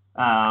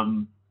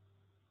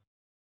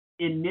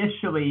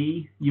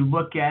 Initially, you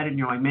look at it and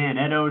you're like, man,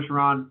 Ed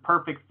Orgeron,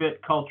 perfect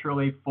fit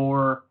culturally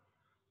for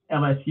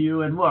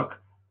LSU. And look,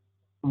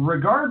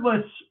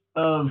 regardless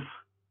of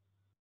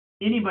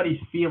anybody's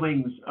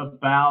feelings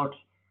about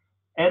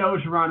Ed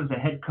Orgeron as a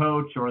head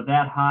coach or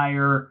that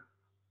hire,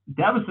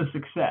 that was a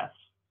success.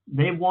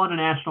 They won a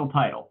national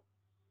title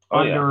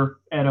under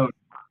Ed Orgeron.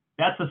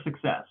 That's a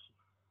success.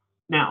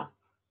 Now,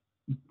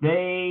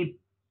 they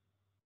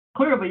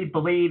clearly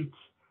believed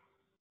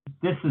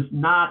this is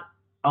not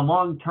a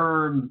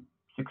long-term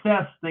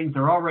success. Things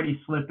are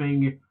already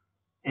slipping,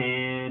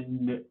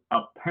 and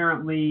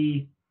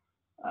apparently,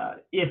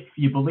 if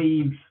you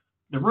believe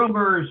the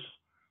rumors,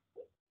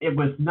 it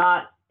was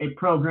not a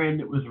program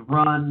that was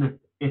run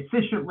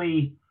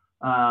efficiently,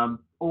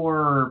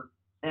 or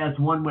as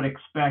one would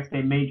expect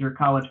a major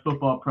college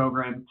football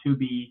program to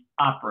be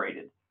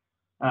operated.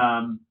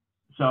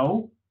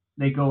 So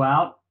they go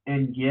out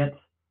and get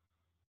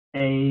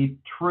a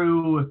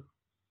true,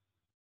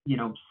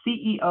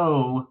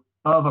 CEO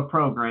of a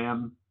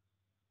program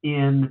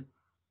in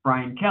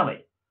Brian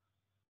Kelly.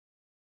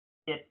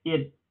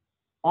 It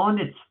on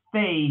its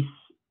face,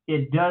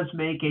 it does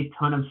make a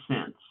ton of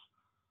sense.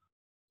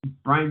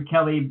 Brian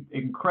Kelly,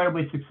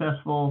 incredibly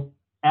successful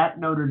at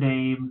Notre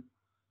Dame.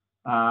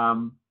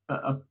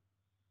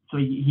 So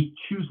he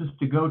chooses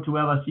to go to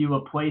LSU,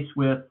 a place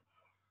with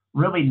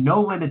really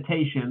no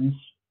limitations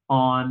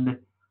on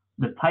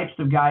the types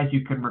of guys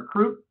you can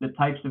recruit, the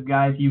types of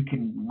guys you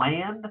can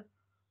land,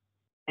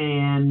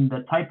 and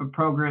the type of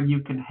program you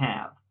can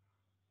have.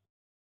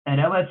 At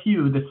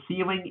LSU, the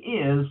ceiling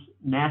is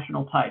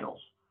national titles.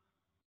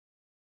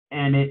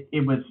 And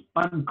it was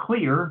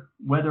unclear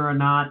whether or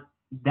not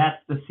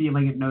that's the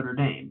ceiling at Notre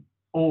Dame,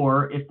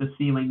 or if the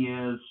ceiling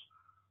is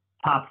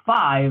top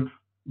 5,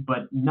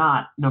 but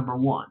not number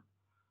 1.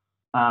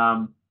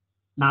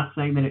 Not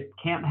saying that it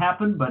can't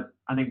happen, but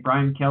I think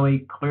Brian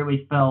Kelly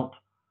clearly felt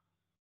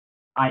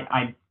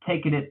I've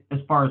taken it as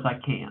far as I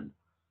can.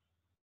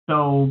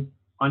 So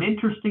an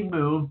interesting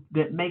move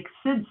that makes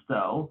sense,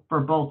 though, for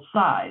both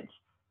sides.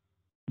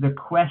 The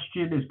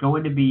question is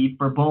going to be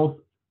for both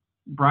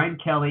Brian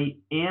Kelly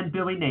and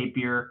Billy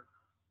Napier,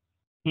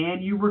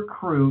 can you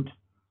recruit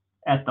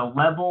at the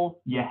level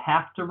you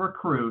have to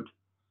recruit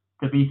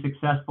to be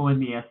successful in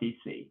the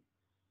SEC?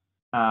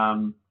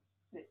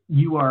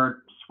 You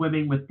are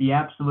swimming with the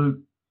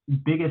absolute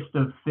biggest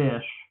of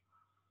fish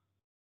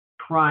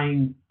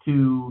trying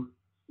to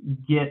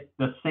get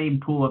the same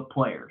pool of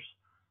players.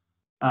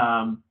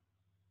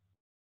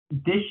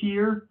 This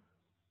year,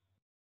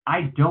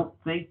 I don't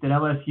think that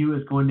LSU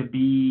is going to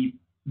be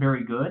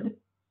very good.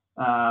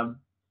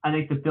 I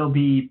think that they'll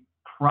be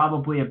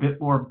probably a bit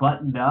more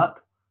buttoned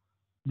up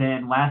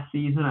than last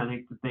season. I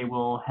think that they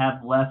will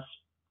have less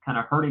kind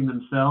of hurting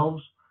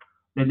themselves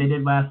than they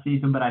did last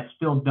season, but I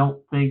still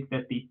don't think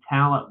that the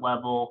talent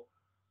level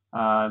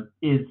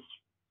is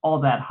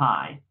all that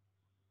high,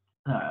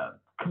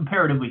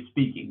 comparatively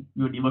speaking,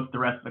 when you look at the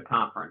rest of the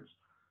conference.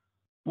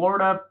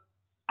 Florida,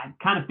 I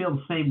kind of feel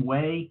the same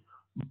way,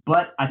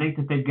 but I think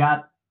that they've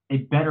got a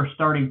better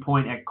starting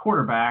point at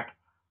quarterback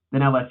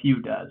than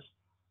LSU does.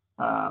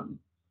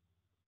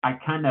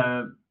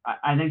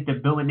 I think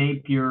that Billy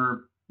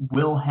Napier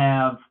will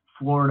have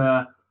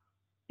Florida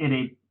in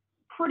a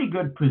pretty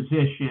good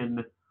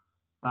position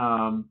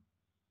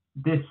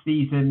this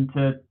season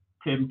to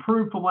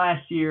improve from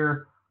last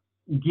year,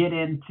 get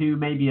into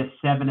maybe a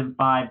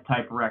 7-5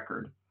 type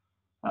record.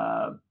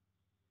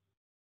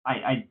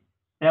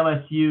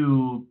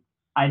 LSU,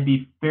 I'd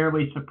be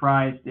fairly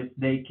surprised if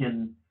they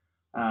can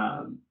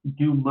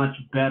do much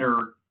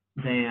better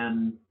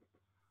than.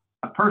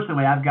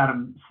 Personally, I've got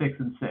them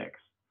 6-6,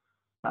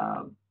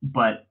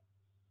 but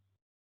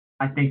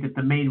I think that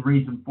the main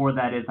reason for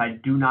that is I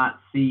do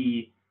not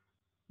see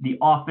the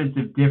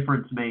offensive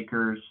difference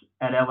makers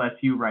at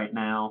LSU right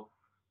now,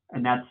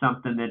 and that's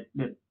something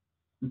that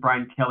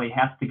Brian Kelly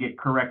has to get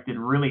corrected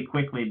really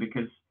quickly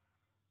because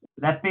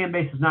that fan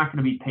base is not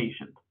going to be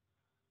patient.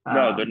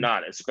 No, they're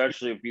not,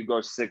 especially if you go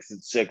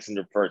 6-6 in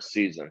your first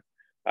season.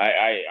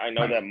 I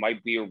know that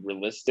might be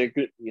realistic,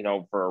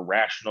 for a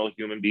rational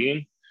human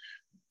being,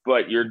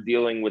 but you're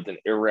dealing with an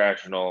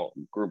irrational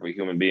group of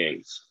human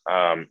beings.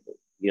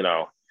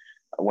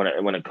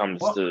 When it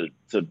comes to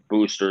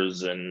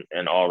boosters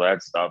and all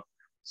that stuff,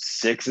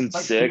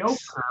 6-6.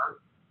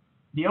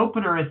 The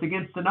opener is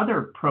against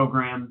another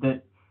program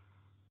that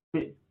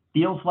it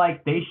feels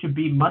like they should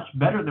be much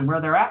better than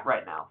where they're at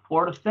right now.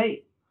 Florida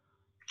State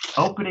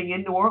opening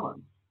in New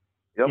Orleans.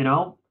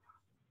 Yep.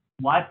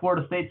 Why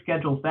Florida State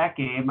schedules that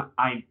game,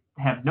 I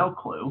have no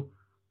clue.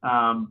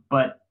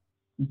 But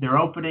they're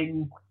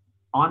opening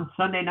on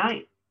Sunday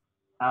night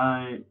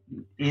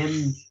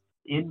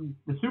in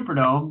the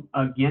Superdome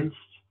against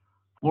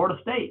Florida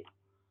State.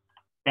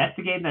 That's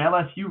a game that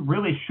LSU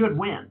really should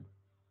win.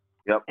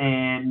 Yep.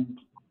 And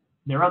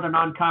their other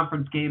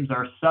non-conference games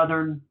are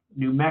Southern,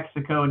 New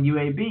Mexico, and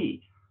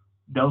UAB.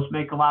 Those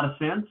make a lot of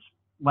sense.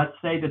 Let's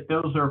say that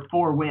those are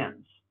 4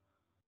 wins.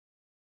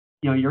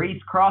 Your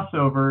East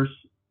crossovers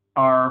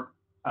are,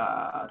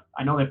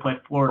 I know they play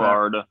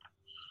Florida.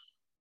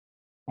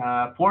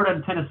 Florida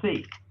and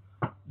Tennessee.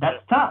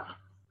 That's tough.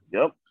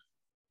 Yep.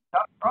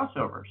 Tough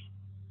crossovers.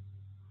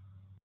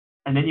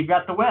 And then you've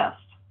got the West.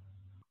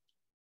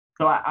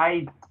 So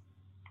I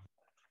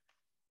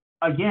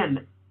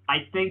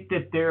think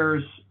that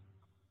there's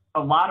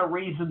a lot of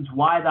reasons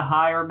why the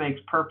hire makes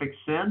perfect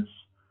sense,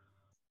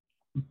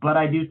 but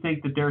I do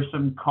think that there's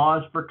some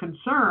cause for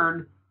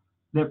concern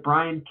that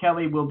Brian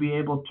Kelly will be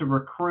able to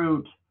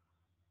recruit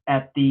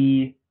at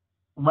the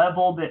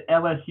level that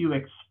LSU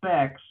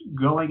expects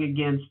going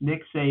against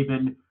Nick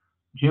Saban,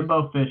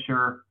 Jimbo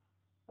Fisher.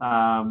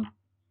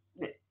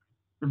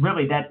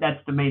 Really,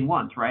 that's the main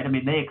ones, right? I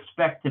mean, they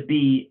expect to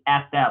be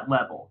at that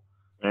level.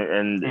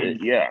 And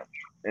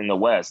in the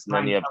West, and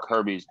then you have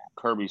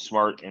Kirby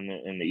Smart in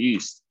the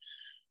East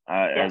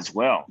as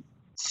well.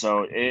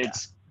 So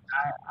it's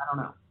I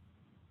don't know.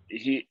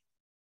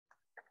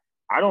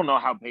 I don't know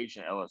how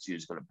patient LSU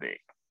is going to be.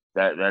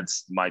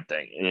 That's my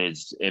thing.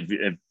 Is if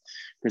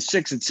because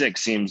 6-6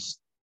 seems,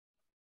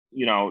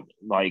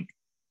 like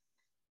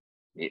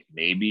it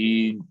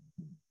maybe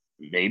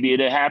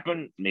it'll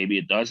happen, maybe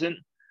it doesn't.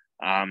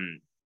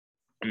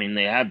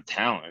 They have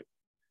talent.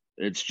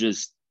 It's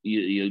just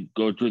you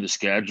go through the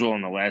schedule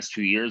in the last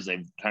 2 years,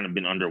 they've kind of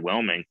been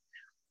underwhelming.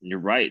 And you're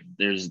right.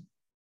 There's,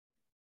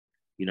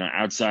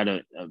 outside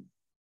of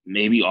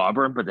maybe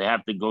Auburn, but they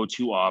have to go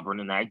to Auburn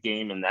in that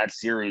game, and that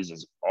series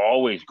is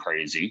always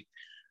crazy.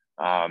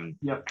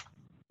 Yep.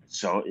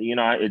 So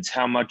it's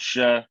how much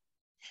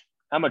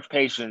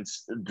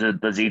patience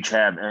does each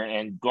have,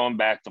 and going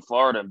back to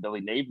Florida and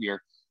Billy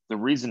Napier, the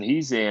reason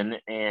he's in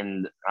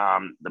and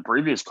the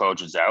previous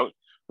coach is out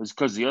was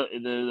because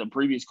the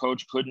previous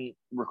coach couldn't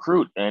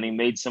recruit, and he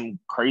made some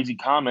crazy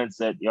comments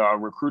that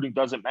recruiting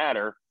doesn't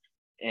matter,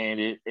 and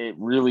it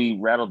really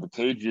rattled the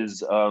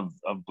cages of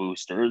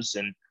boosters.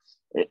 And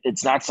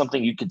it's not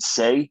something you could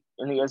say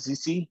in the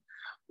SEC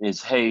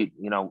is, hey,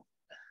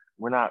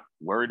 we're not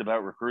worried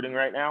about recruiting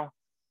right now.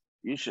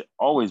 You should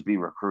always be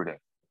recruiting.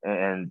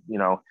 And,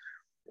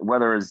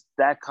 whether it's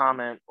that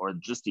comment or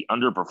just the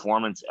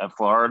underperformance at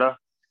Florida,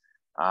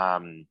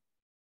 got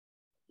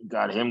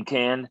him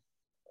canned.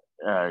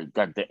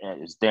 It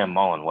was Dan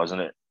Mullen,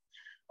 wasn't it?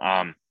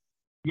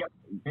 Yep,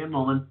 Dan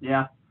Mullen,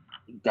 yeah.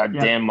 Got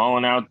Dan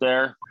Mullen out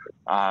there.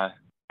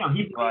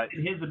 He believed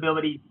in his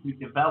ability to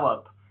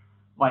develop,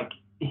 like,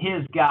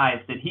 his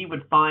guys, that he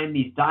would find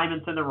these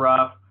diamonds in the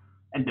rough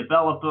and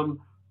develop them.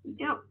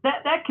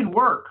 That can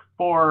work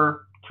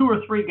for 2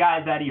 or 3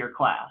 guys out of your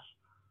class.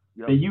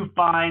 Yep. That you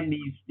find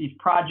these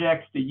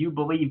projects that you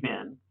believe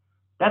in.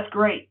 That's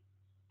great.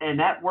 And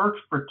that works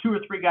for 2 or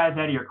 3 guys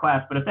out of your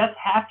class. But if that's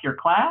half your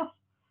class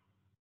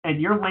and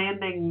you're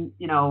landing,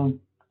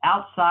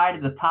 outside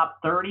of the top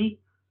 30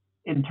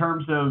 in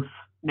terms of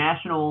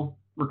national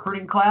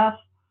recruiting class,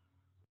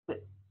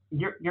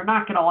 you're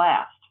not going to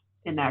last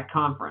in that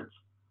conference.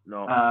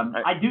 No.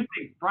 I do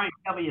think Brian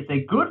Kelly is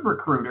a good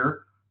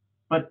recruiter,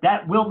 but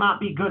that will not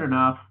be good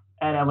enough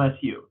at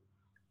LSU.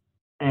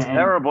 And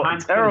terrible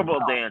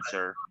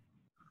dancer.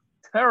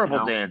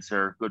 Terrible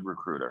dancer, good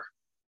recruiter.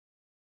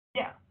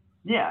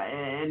 Yeah,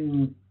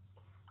 and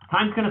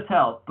time's going to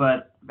tell.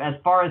 But as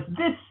far as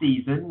this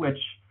season, which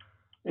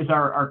is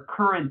our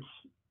current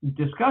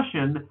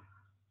discussion,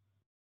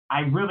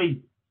 I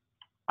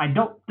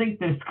don't think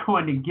that it's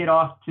going to get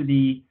off to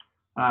the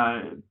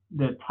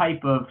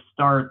type of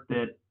start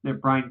that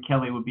Brian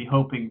Kelly would be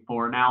hoping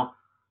for. Now,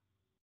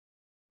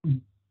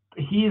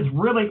 he is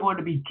really going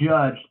to be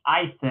judged,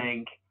 I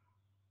think,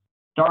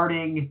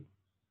 starting.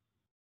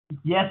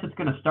 Yes, it's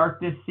going to start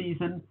this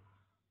season,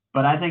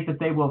 but I think that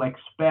they will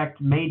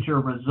expect major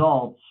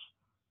results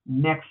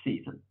next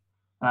season,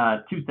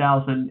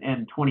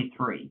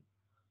 2023.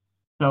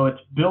 So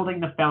it's building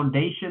the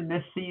foundation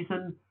this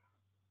season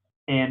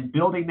and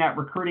building that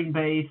recruiting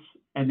base.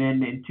 And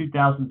then in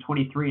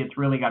 2023, it's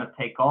really got to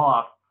take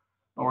off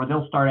or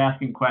they'll start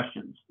asking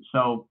questions.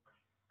 So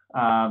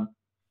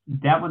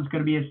that one's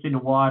going to be interesting to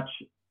watch.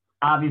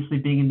 Obviously,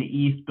 being in the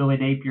East, Billy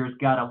Napier's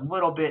got a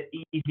little bit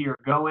easier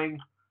going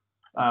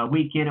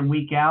week in and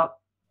week out.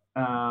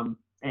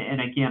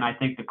 And again, I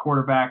think the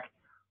quarterback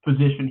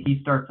position, he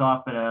starts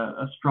off at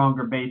a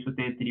stronger base with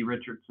Anthony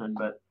Richardson,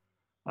 but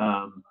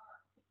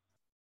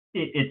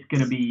it's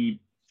going to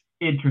be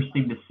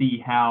interesting to see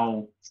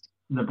how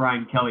the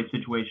Brian Kelly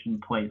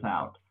situation plays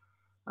out.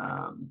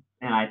 And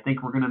I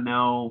think we're going to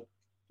know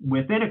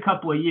within a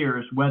couple of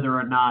years whether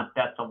or not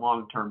that's a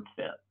long-term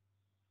fit.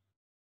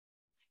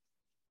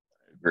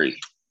 Agree.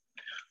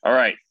 All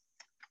right.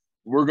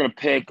 We're going to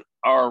pick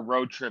our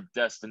road trip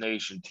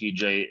destination,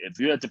 TJ. If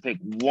you had to pick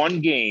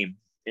one game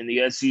in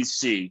the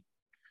SEC,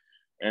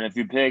 and if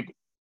you pick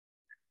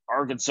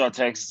Arkansas,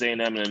 Texas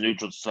A&M in a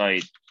neutral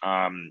site,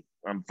 I'm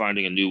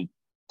finding a new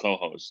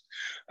co-host.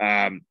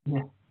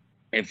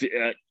 If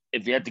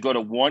you had to go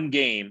to one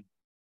game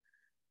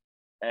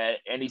at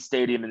any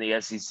stadium in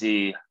the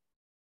SEC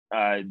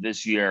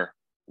this year,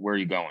 where are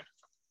you going?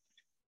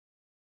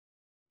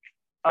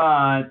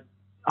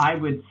 I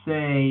would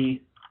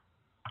say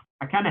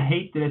I kind of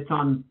hate that it's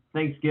on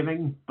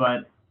Thanksgiving,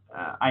 but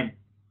I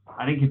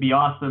think it'd be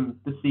awesome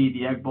to see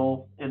the Egg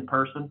Bowl in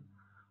person.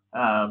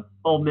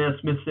 Ole Miss,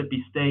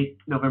 Mississippi State,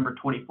 November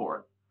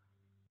 24th.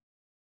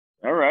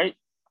 All right.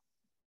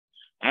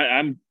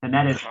 And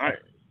that is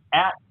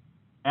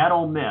at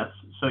Ole Miss,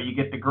 so you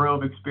get the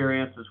Grove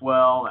experience as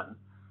well. And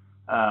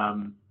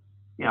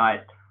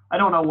I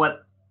don't know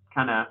what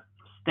kind of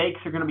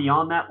stakes are going to be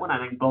on that one. I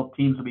think both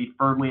teams will be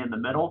firmly in the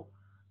middle,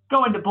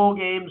 going to bowl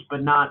games,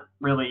 but not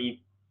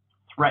really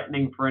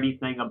threatening for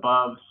anything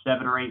above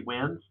 7 or 8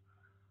 wins.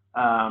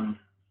 But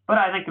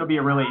I think it'll be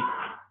a really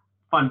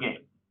fun game.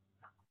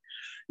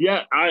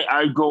 Yeah,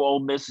 I go Ole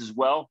Miss as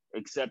well,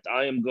 except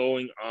I am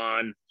going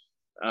on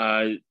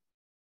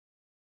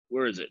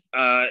where is it?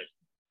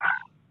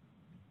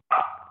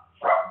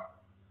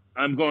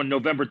 I'm going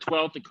November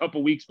 12th, a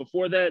couple weeks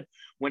before that,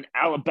 when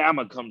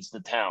Alabama comes to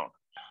town.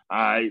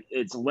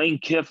 It's Lane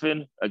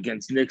Kiffin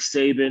against Nick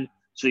Saban,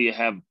 so you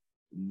have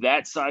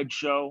that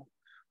sideshow.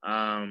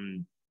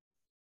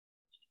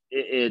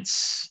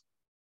 It's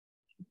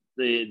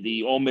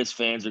the Ole Miss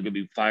fans are going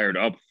to be fired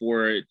up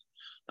for it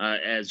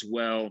as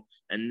well.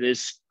 And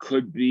this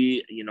could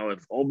be,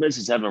 if Ole Miss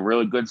is having a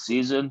really good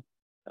season,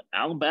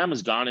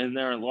 Alabama's gone in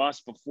there and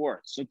lost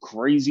before. So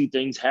crazy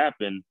things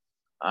happen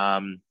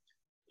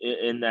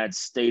in that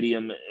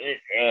stadium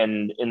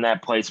and in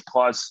that place.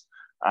 Plus,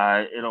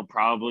 it'll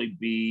probably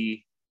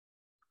be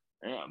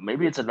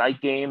maybe it's a night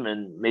game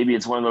and maybe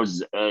it's one of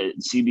those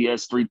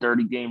CBS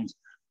 3:30 games.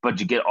 But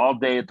you get all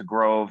day at the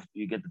Grove,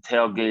 you get the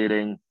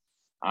tailgating,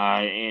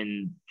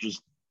 and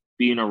just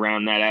being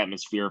around that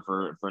atmosphere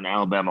for an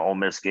Alabama Ole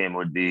Miss game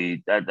would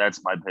be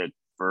that's my pick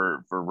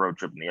for road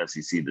trip in the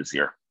SEC this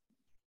year.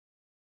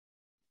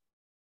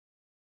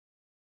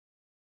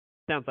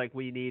 Sounds like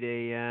we need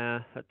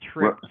a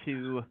trip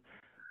to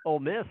Ole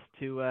Miss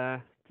to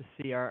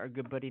see our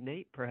good buddy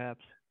Nate,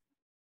 perhaps.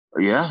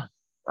 Yeah,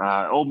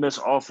 Ole Miss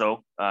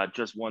also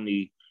just won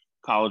the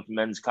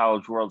men's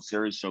college World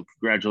Series, so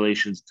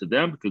congratulations to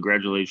them.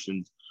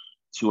 Congratulations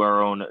to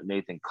our own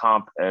Nathan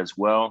Comp as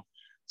well.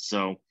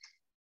 So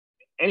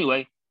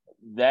anyway,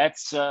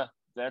 that's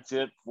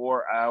it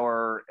for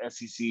our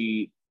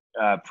SEC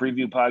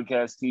preview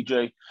podcast.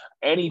 TJ,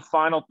 any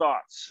final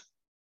thoughts?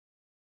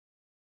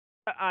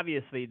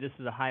 Obviously, this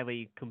is a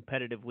highly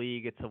competitive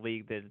league. It's a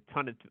league that a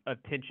ton of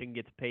attention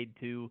gets paid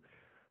to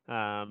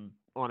on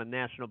a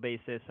national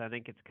basis. I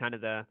think it's kind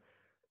of the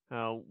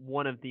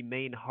one of the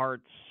main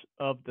hearts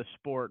of the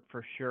sport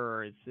for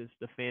sure is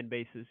the fan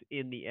bases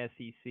in the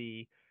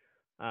SEC.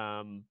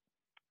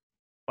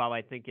 While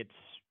I think it's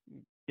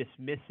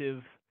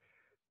dismissive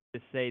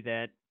to say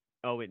that,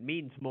 it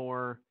means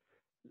more,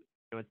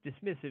 it's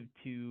dismissive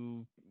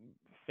to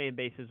fan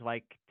bases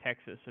like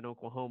Texas and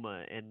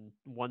Oklahoma and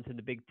ones in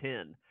the Big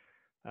Ten.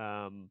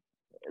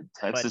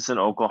 Texas and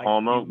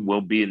Oklahoma will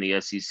be in the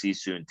SEC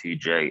soon,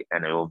 TJ,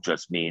 and it will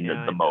just mean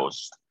the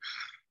most.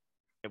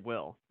 It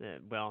will.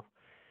 Well,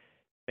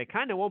 they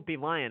kind of won't be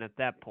lying at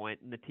that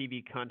point, and the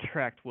TV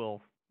contract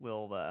will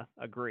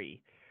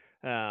agree.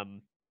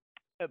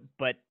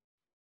 But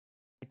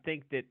I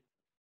think that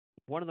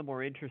one of the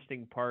more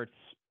interesting parts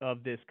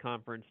of this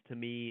conference to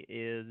me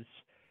is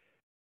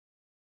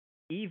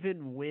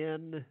even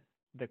when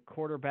the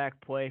quarterback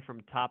play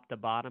from top to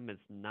bottom is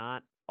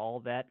not all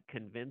that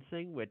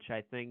convincing, which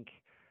I think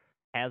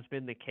has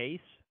been the case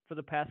for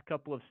the past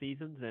couple of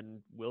seasons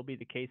and will be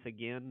the case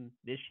again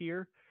this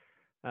year.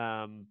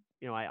 I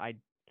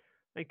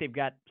think they've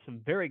got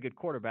some very good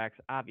quarterbacks,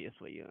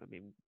 obviously. I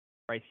mean,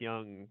 Bryce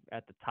Young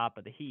at the top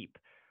of the heap.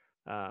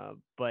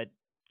 But,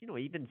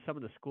 even some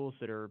of the schools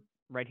that are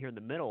right here in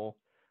the middle,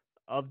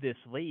 of this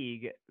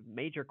league,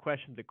 major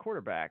questions at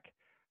quarterback,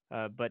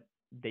 but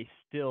they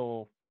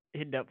still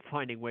end up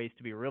finding ways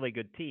to be really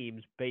good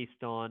teams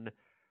based on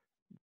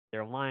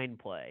their line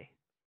play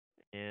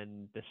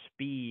and the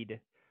speed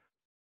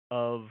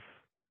of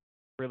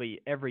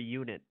really every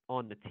unit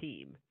on the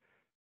team.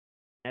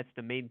 That's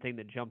the main thing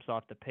that jumps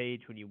off the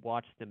page when you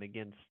watch them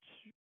against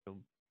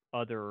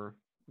other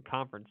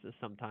conferences.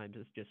 Sometimes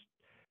it's just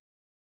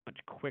much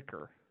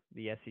quicker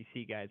the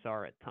SEC guys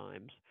are at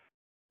times.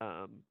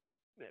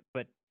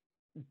 But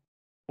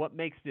what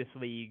makes this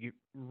league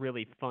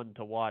really fun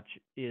to watch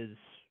is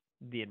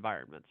the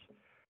environments.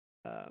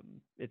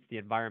 It's the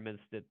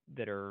environments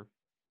that are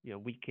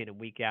week in and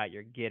week out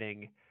you're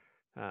getting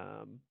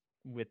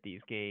with these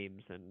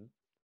games, and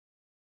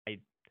I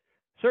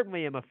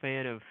certainly am a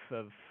fan of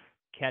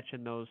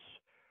catching those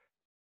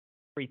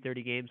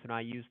 3:30 games when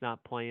IU's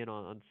not playing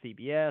on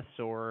CBS,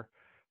 or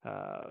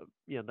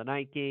the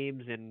night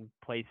games in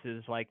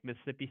places like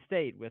Mississippi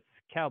State with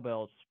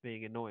cowbells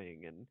being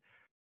annoying, and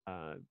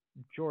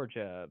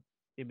Georgia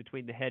in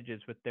between the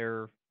hedges with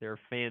their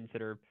fans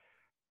that are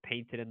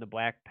painted in the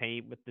black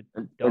paint with the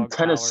dog and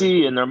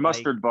Tennessee collars and their spikes,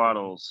 mustard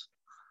bottles.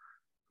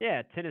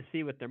 Yeah,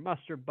 Tennessee with their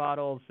mustard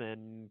bottles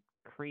and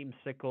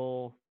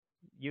creamsicle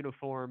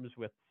uniforms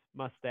with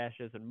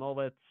mustaches and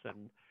mullets,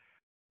 and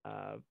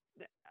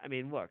I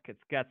mean, look,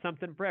 it's got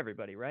something for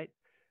everybody, right?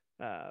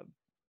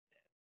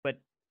 But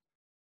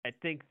I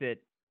think that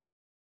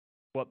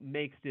what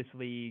makes this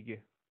league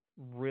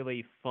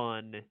really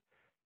fun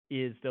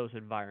is those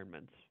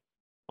environments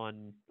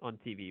on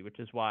TV, which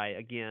is why,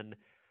 again,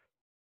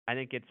 I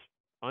think it's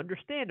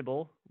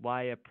understandable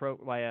why a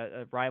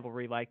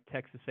rivalry like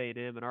Texas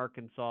A&M and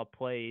Arkansas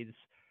plays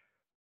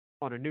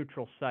on a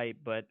neutral site,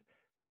 but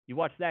you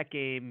watch that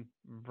game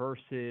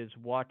versus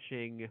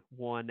watching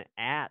one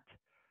at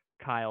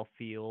Kyle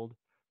Field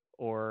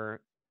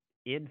or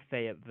in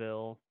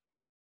Fayetteville.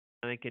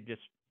 I think it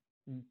just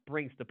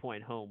brings the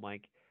point home,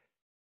 like,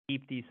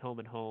 keep these home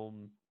and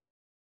home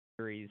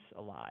series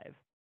alive,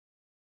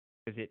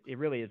 because it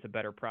really is a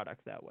better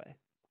product that way.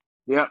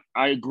 Yeah,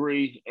 I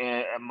agree.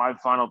 And my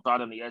final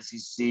thought on the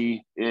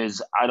SEC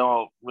is I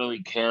don't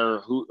really care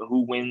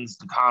who wins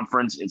the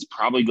conference. It's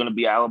probably going to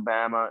be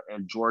Alabama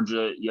and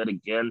Georgia yet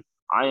again.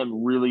 I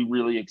am really,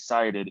 really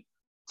excited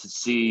to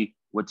see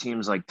what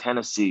teams like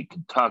Tennessee,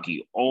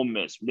 Kentucky, Ole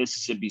Miss,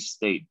 Mississippi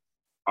State,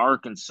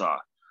 Arkansas,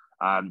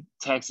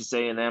 Texas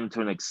A&M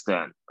to an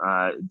extent,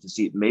 to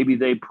see maybe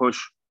they push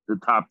the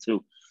top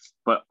two.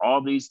 But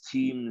all these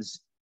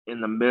teams in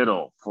the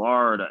middle,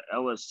 Florida,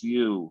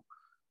 LSU,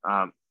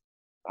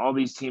 all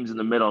these teams in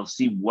the middle,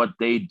 see what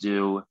they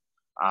do,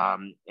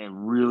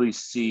 and really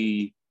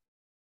see,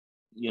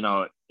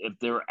 if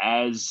they're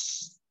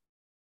as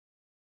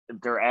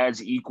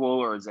equal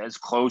or as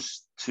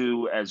close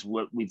to as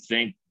what we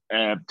think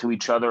to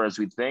each other as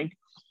we think.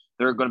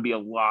 There are going to be a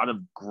lot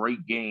of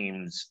great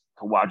games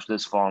to watch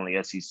this fall in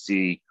the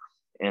SEC,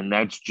 and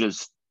that's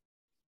just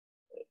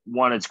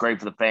one. It's great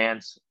for the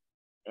fans,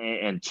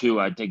 and two,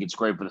 I think it's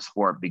great for the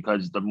sport,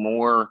 because the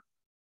more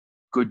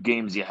good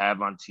games you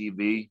have on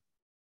TV,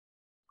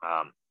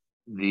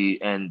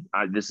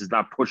 this is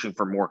not pushing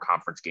for more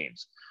conference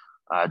games.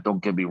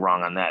 Don't get me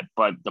wrong on that,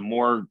 but the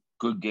more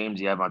good games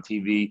you have on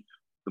TV,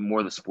 the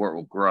more the sport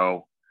will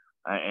grow,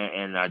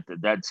 and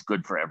that's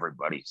good for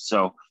everybody.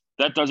 So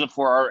that does it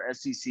for our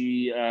SEC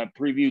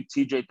preview.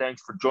 TJ,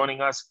 thanks for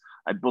joining us.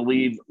 I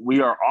believe we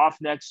are off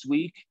next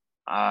week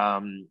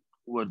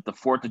with the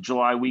 4th of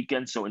July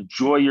weekend, so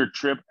enjoy your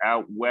trip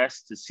out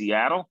west to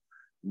Seattle.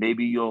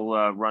 Maybe you'll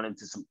run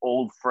into some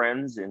old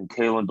friends in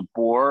Kalen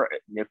DeBoer,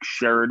 Nick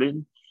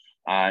Sheridan,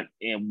 and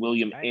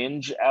William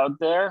Inge out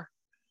there.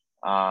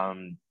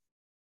 And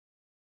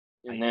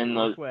then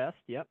Northwest,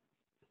 yep.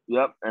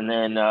 And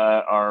then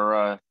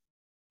our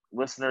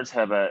listeners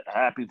have a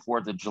happy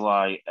 4th of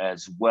July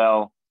as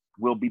well.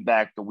 We'll be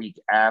back the week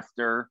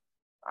after.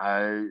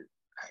 I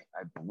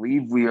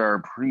believe we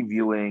are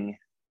previewing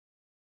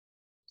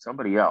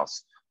somebody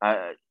else.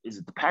 Is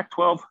it the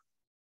Pac-12?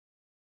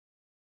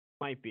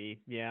 Might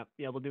be, yeah.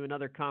 We'll do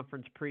another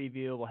conference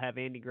preview. We'll have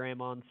Andy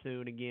Graham on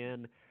soon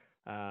again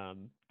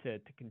to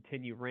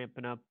continue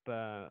ramping up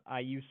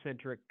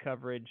IU-centric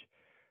coverage.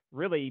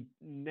 Really,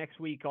 next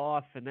week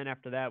off, and then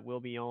after that, we'll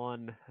be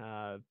on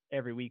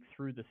every week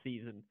through the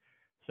season.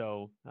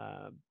 So,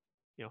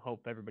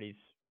 hope everybody's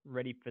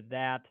ready for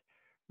that.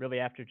 Really,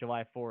 after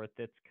July 4th,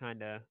 it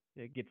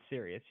gets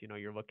serious.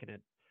 You're looking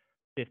at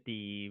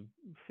 50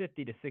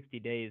 to 60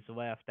 days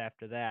left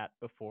after that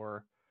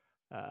before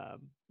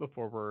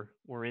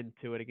we're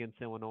into it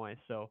against Illinois.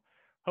 So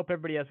hope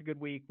everybody has a good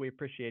week. We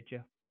appreciate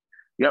you.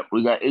 Yep,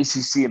 we got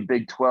ACC and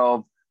Big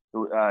 12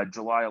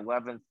 July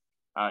 11th.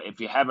 If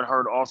you haven't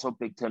heard, also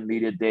Big 10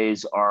 Media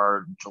Days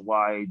are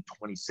July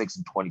 26th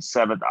and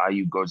 27th.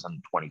 IU goes on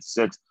the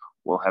 26th.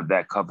 We'll have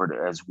that covered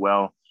as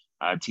well.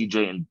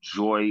 TJ,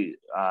 enjoy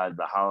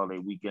the holiday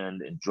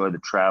weekend. Enjoy the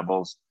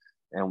travels.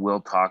 And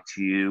we'll talk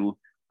to you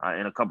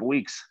in a couple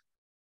weeks.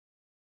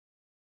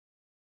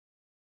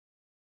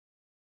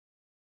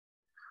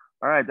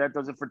 All right, that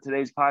does it for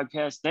today's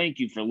podcast. Thank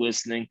you for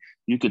listening.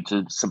 You could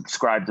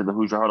subscribe to the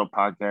Hoosier Huddle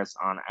podcast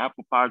on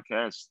Apple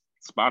Podcasts,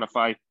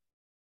 Spotify,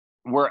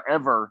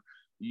 wherever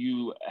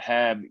you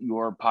have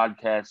your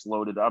podcast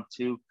loaded up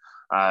to.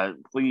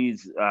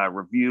 Please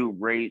review,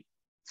 rate,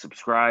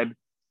 subscribe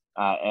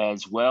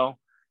as well.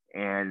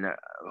 And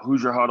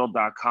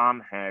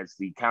HoosierHuddle.com has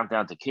the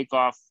countdown to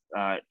kickoff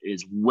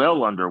is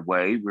well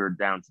underway. We're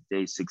down to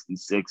day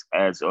 66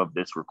 as of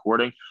this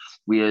recording.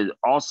 We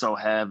also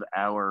have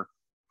our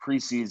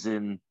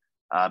preseason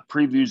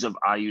previews of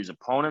IU's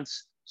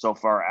opponents. So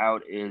far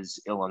out is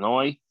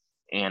Illinois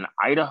and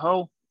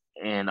Idaho.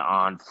 And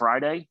on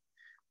Friday,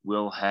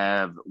 we'll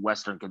have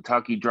Western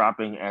Kentucky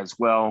dropping as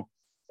well.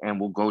 And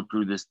we'll go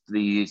through the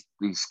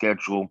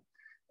schedule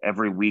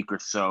every week or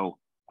so,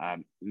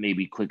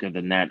 maybe quicker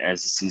than that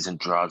as the season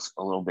draws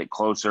a little bit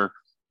closer.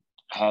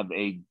 Have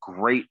a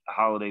great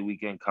holiday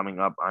weekend coming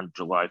up on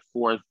July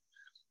 4th.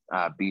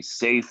 Be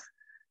safe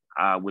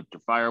with the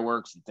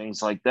fireworks and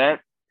things like that.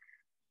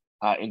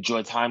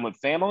 Enjoy time with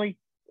family,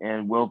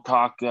 and we'll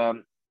talk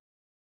the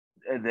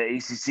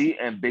ACC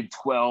and Big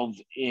 12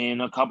 in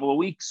a couple of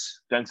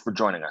weeks. Thanks for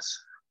joining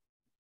us.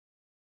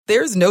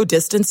 There's no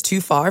distance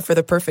too far for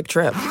the perfect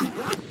trip.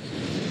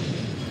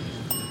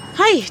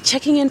 Hi,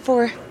 checking in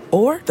for...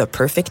 Or the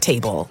perfect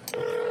table.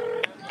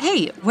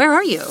 Hey, where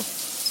are you?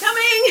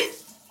 Coming!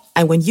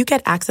 And when you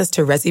get access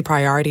to Resi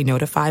Priority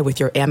Notify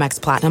with your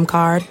Amex Platinum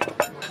card...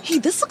 Hey,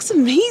 this looks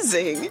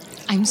amazing!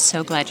 I'm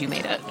so glad you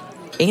made it.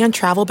 And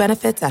travel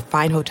benefits at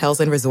fine hotels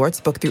and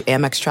resorts booked through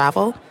Amex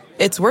Travel,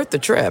 it's worth the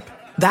trip.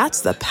 That's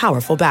the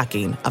powerful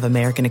backing of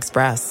American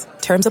Express.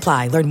 Terms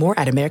apply. Learn more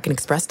at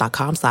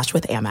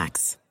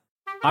americanexpress.com/withAmex.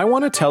 I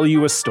want to tell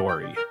you a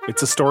story.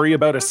 It's a story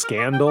about a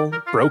scandal,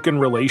 broken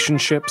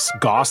relationships,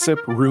 gossip,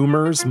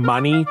 rumors,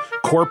 money,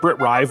 corporate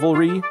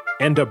rivalry,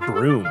 and a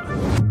broom.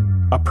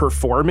 A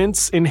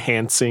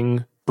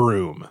performance-enhancing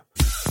broom.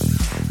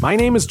 My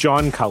name is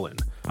John Cullen.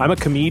 I'm a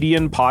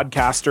comedian,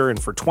 podcaster, and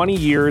for 20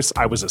 years,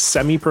 I was a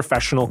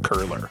semi-professional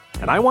curler.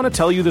 And I want to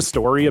tell you the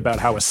story about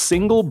how a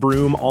single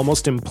broom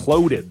almost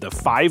imploded the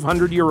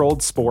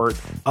 500-year-old sport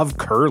of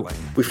curling.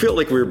 We felt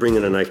like we were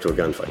bringing a knife to a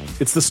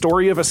gunfight. It's the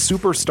story of a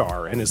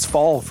superstar and his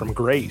fall from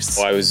grace.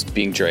 Well, I was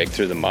being dragged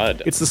through the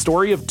mud. It's the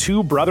story of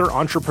two brother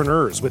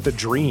entrepreneurs with a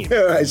dream.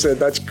 I said,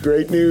 that's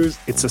great news.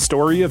 It's a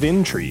story of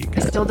intrigue.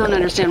 I still don't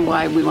understand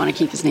why we want to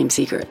keep his name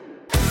secret.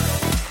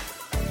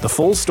 The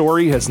full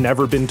story has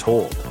never been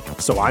told,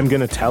 so I'm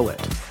going to tell it.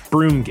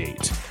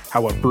 Broomgate,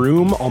 how a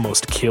broom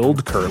almost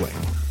killed curling.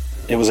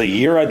 It was a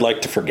year I'd like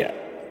to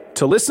forget.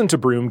 To listen to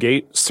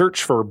Broomgate,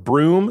 search for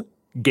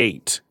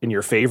Broomgate in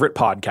your favorite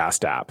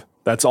podcast app.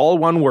 That's all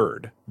one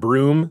word,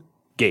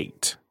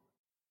 Broomgate.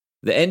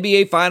 The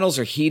NBA Finals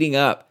are heating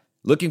up.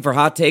 Looking for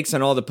hot takes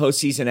on all the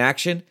postseason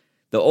action?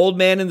 The Old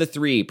Man and the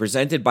Three,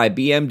 presented by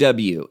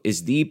BMW,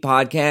 is the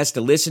podcast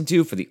to listen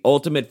to for the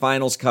ultimate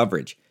finals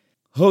coverage.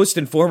 Host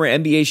and former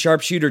NBA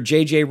sharpshooter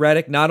JJ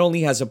Redick not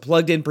only has a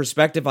plugged-in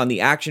perspective on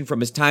the action from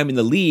his time in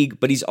the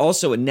league, but he's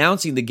also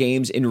announcing the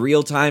games in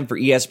real time for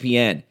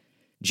ESPN.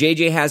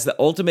 JJ has the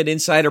ultimate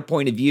insider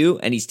point of view,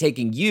 and he's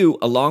taking you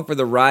along for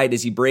the ride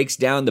as he breaks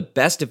down the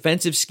best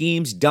defensive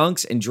schemes,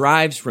 dunks, and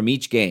drives from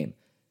each game.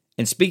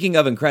 And speaking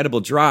of incredible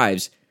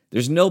drives,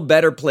 there's no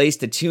better place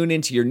to tune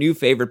into your new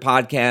favorite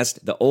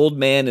podcast, The Old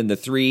Man and the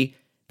Three,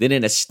 than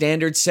in a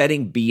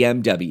standard-setting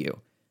BMW.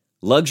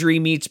 Luxury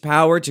meets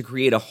power to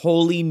create a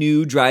wholly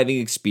new driving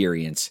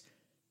experience.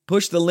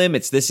 Push the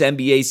limits this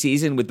NBA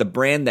season with the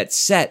brand that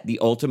set the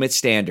ultimate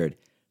standard.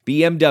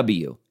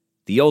 BMW,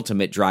 the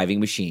ultimate driving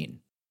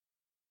machine.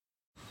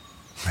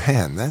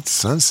 Man, that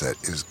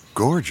sunset is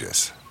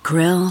gorgeous.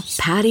 Grill,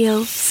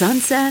 patio,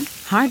 sunset.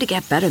 Hard to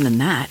get better than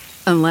that.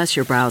 Unless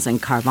you're browsing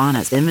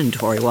Carvana's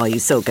inventory while you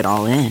soak it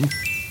all in.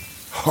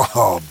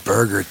 Oh,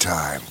 burger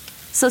time.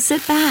 So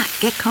sit back,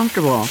 get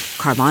comfortable.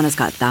 Carvana's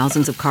got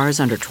thousands of cars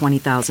under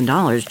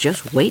 $20,000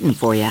 just waiting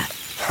for you.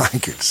 I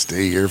could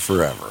stay here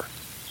forever.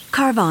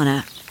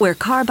 Carvana, where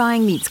car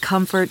buying meets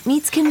comfort,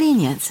 meets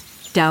convenience.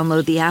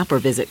 Download the app or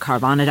visit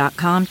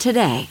Carvana.com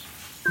today.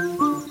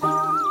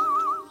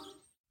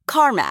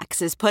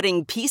 CarMax is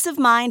putting peace of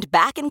mind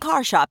back in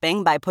car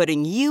shopping by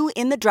putting you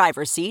in the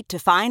driver's seat to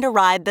find a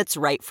ride that's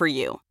right for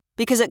you.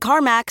 Because at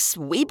CarMax,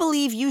 we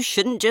believe you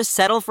shouldn't just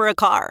settle for a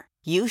car.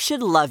 You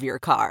should love your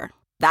car.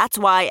 That's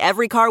why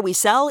every car we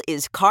sell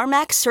is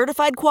CarMax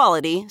certified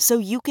quality, so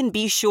you can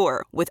be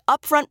sure with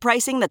upfront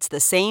pricing that's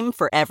the same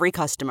for every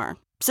customer.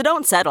 So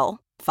don't settle.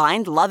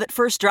 Find love at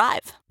first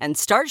drive and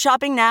start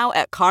shopping now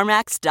at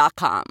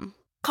CarMax.com.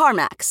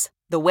 CarMax,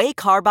 the way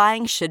car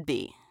buying should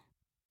be.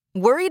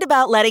 Worried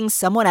about letting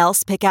someone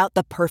else pick out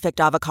the perfect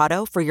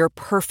avocado for your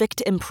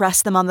perfect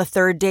impress them on the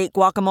third date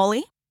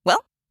guacamole?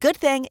 Well, good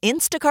thing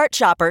Instacart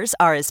shoppers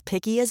are as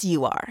picky as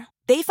you are.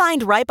 They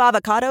find ripe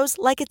avocados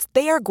like it's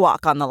their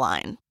guac on the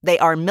line. They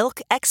are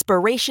milk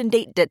expiration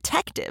date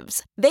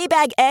detectives. They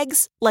bag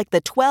eggs like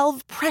the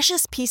 12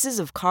 precious pieces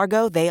of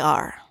cargo they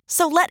are.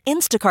 So let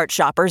Instacart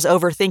shoppers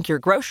overthink your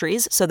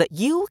groceries so that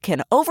you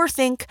can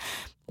overthink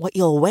what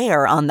you'll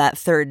wear on that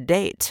third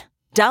date.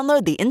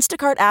 Download the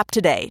Instacart app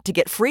today to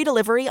get free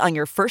delivery on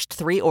your first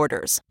 3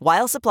 orders,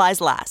 while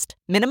supplies last.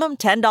 Minimum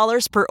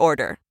 $10 per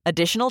order.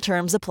 Additional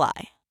terms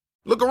apply.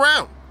 Look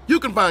around. You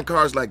can find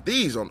cars like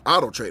these on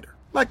AutoTrader,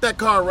 like that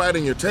car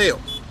riding your tail.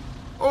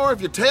 Or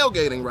if you're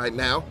tailgating right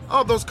now,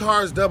 all those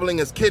cars doubling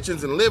as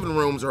kitchens and living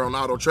rooms are on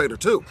AutoTrader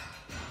too.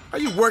 Are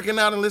you working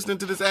out and listening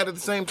to this ad at the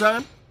same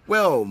time?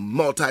 Well,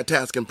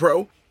 multitasking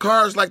pro,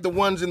 cars like the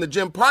ones in the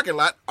gym parking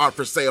lot are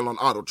for sale on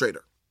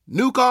AutoTrader.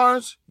 New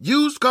cars,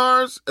 used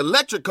cars,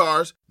 electric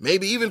cars,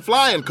 maybe even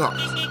flying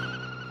cars.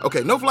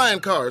 Okay, no flying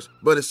cars,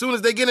 but as soon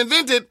as they get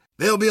invented,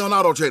 they'll be on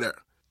AutoTrader.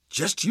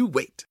 Just you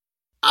wait.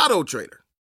 AutoTrader.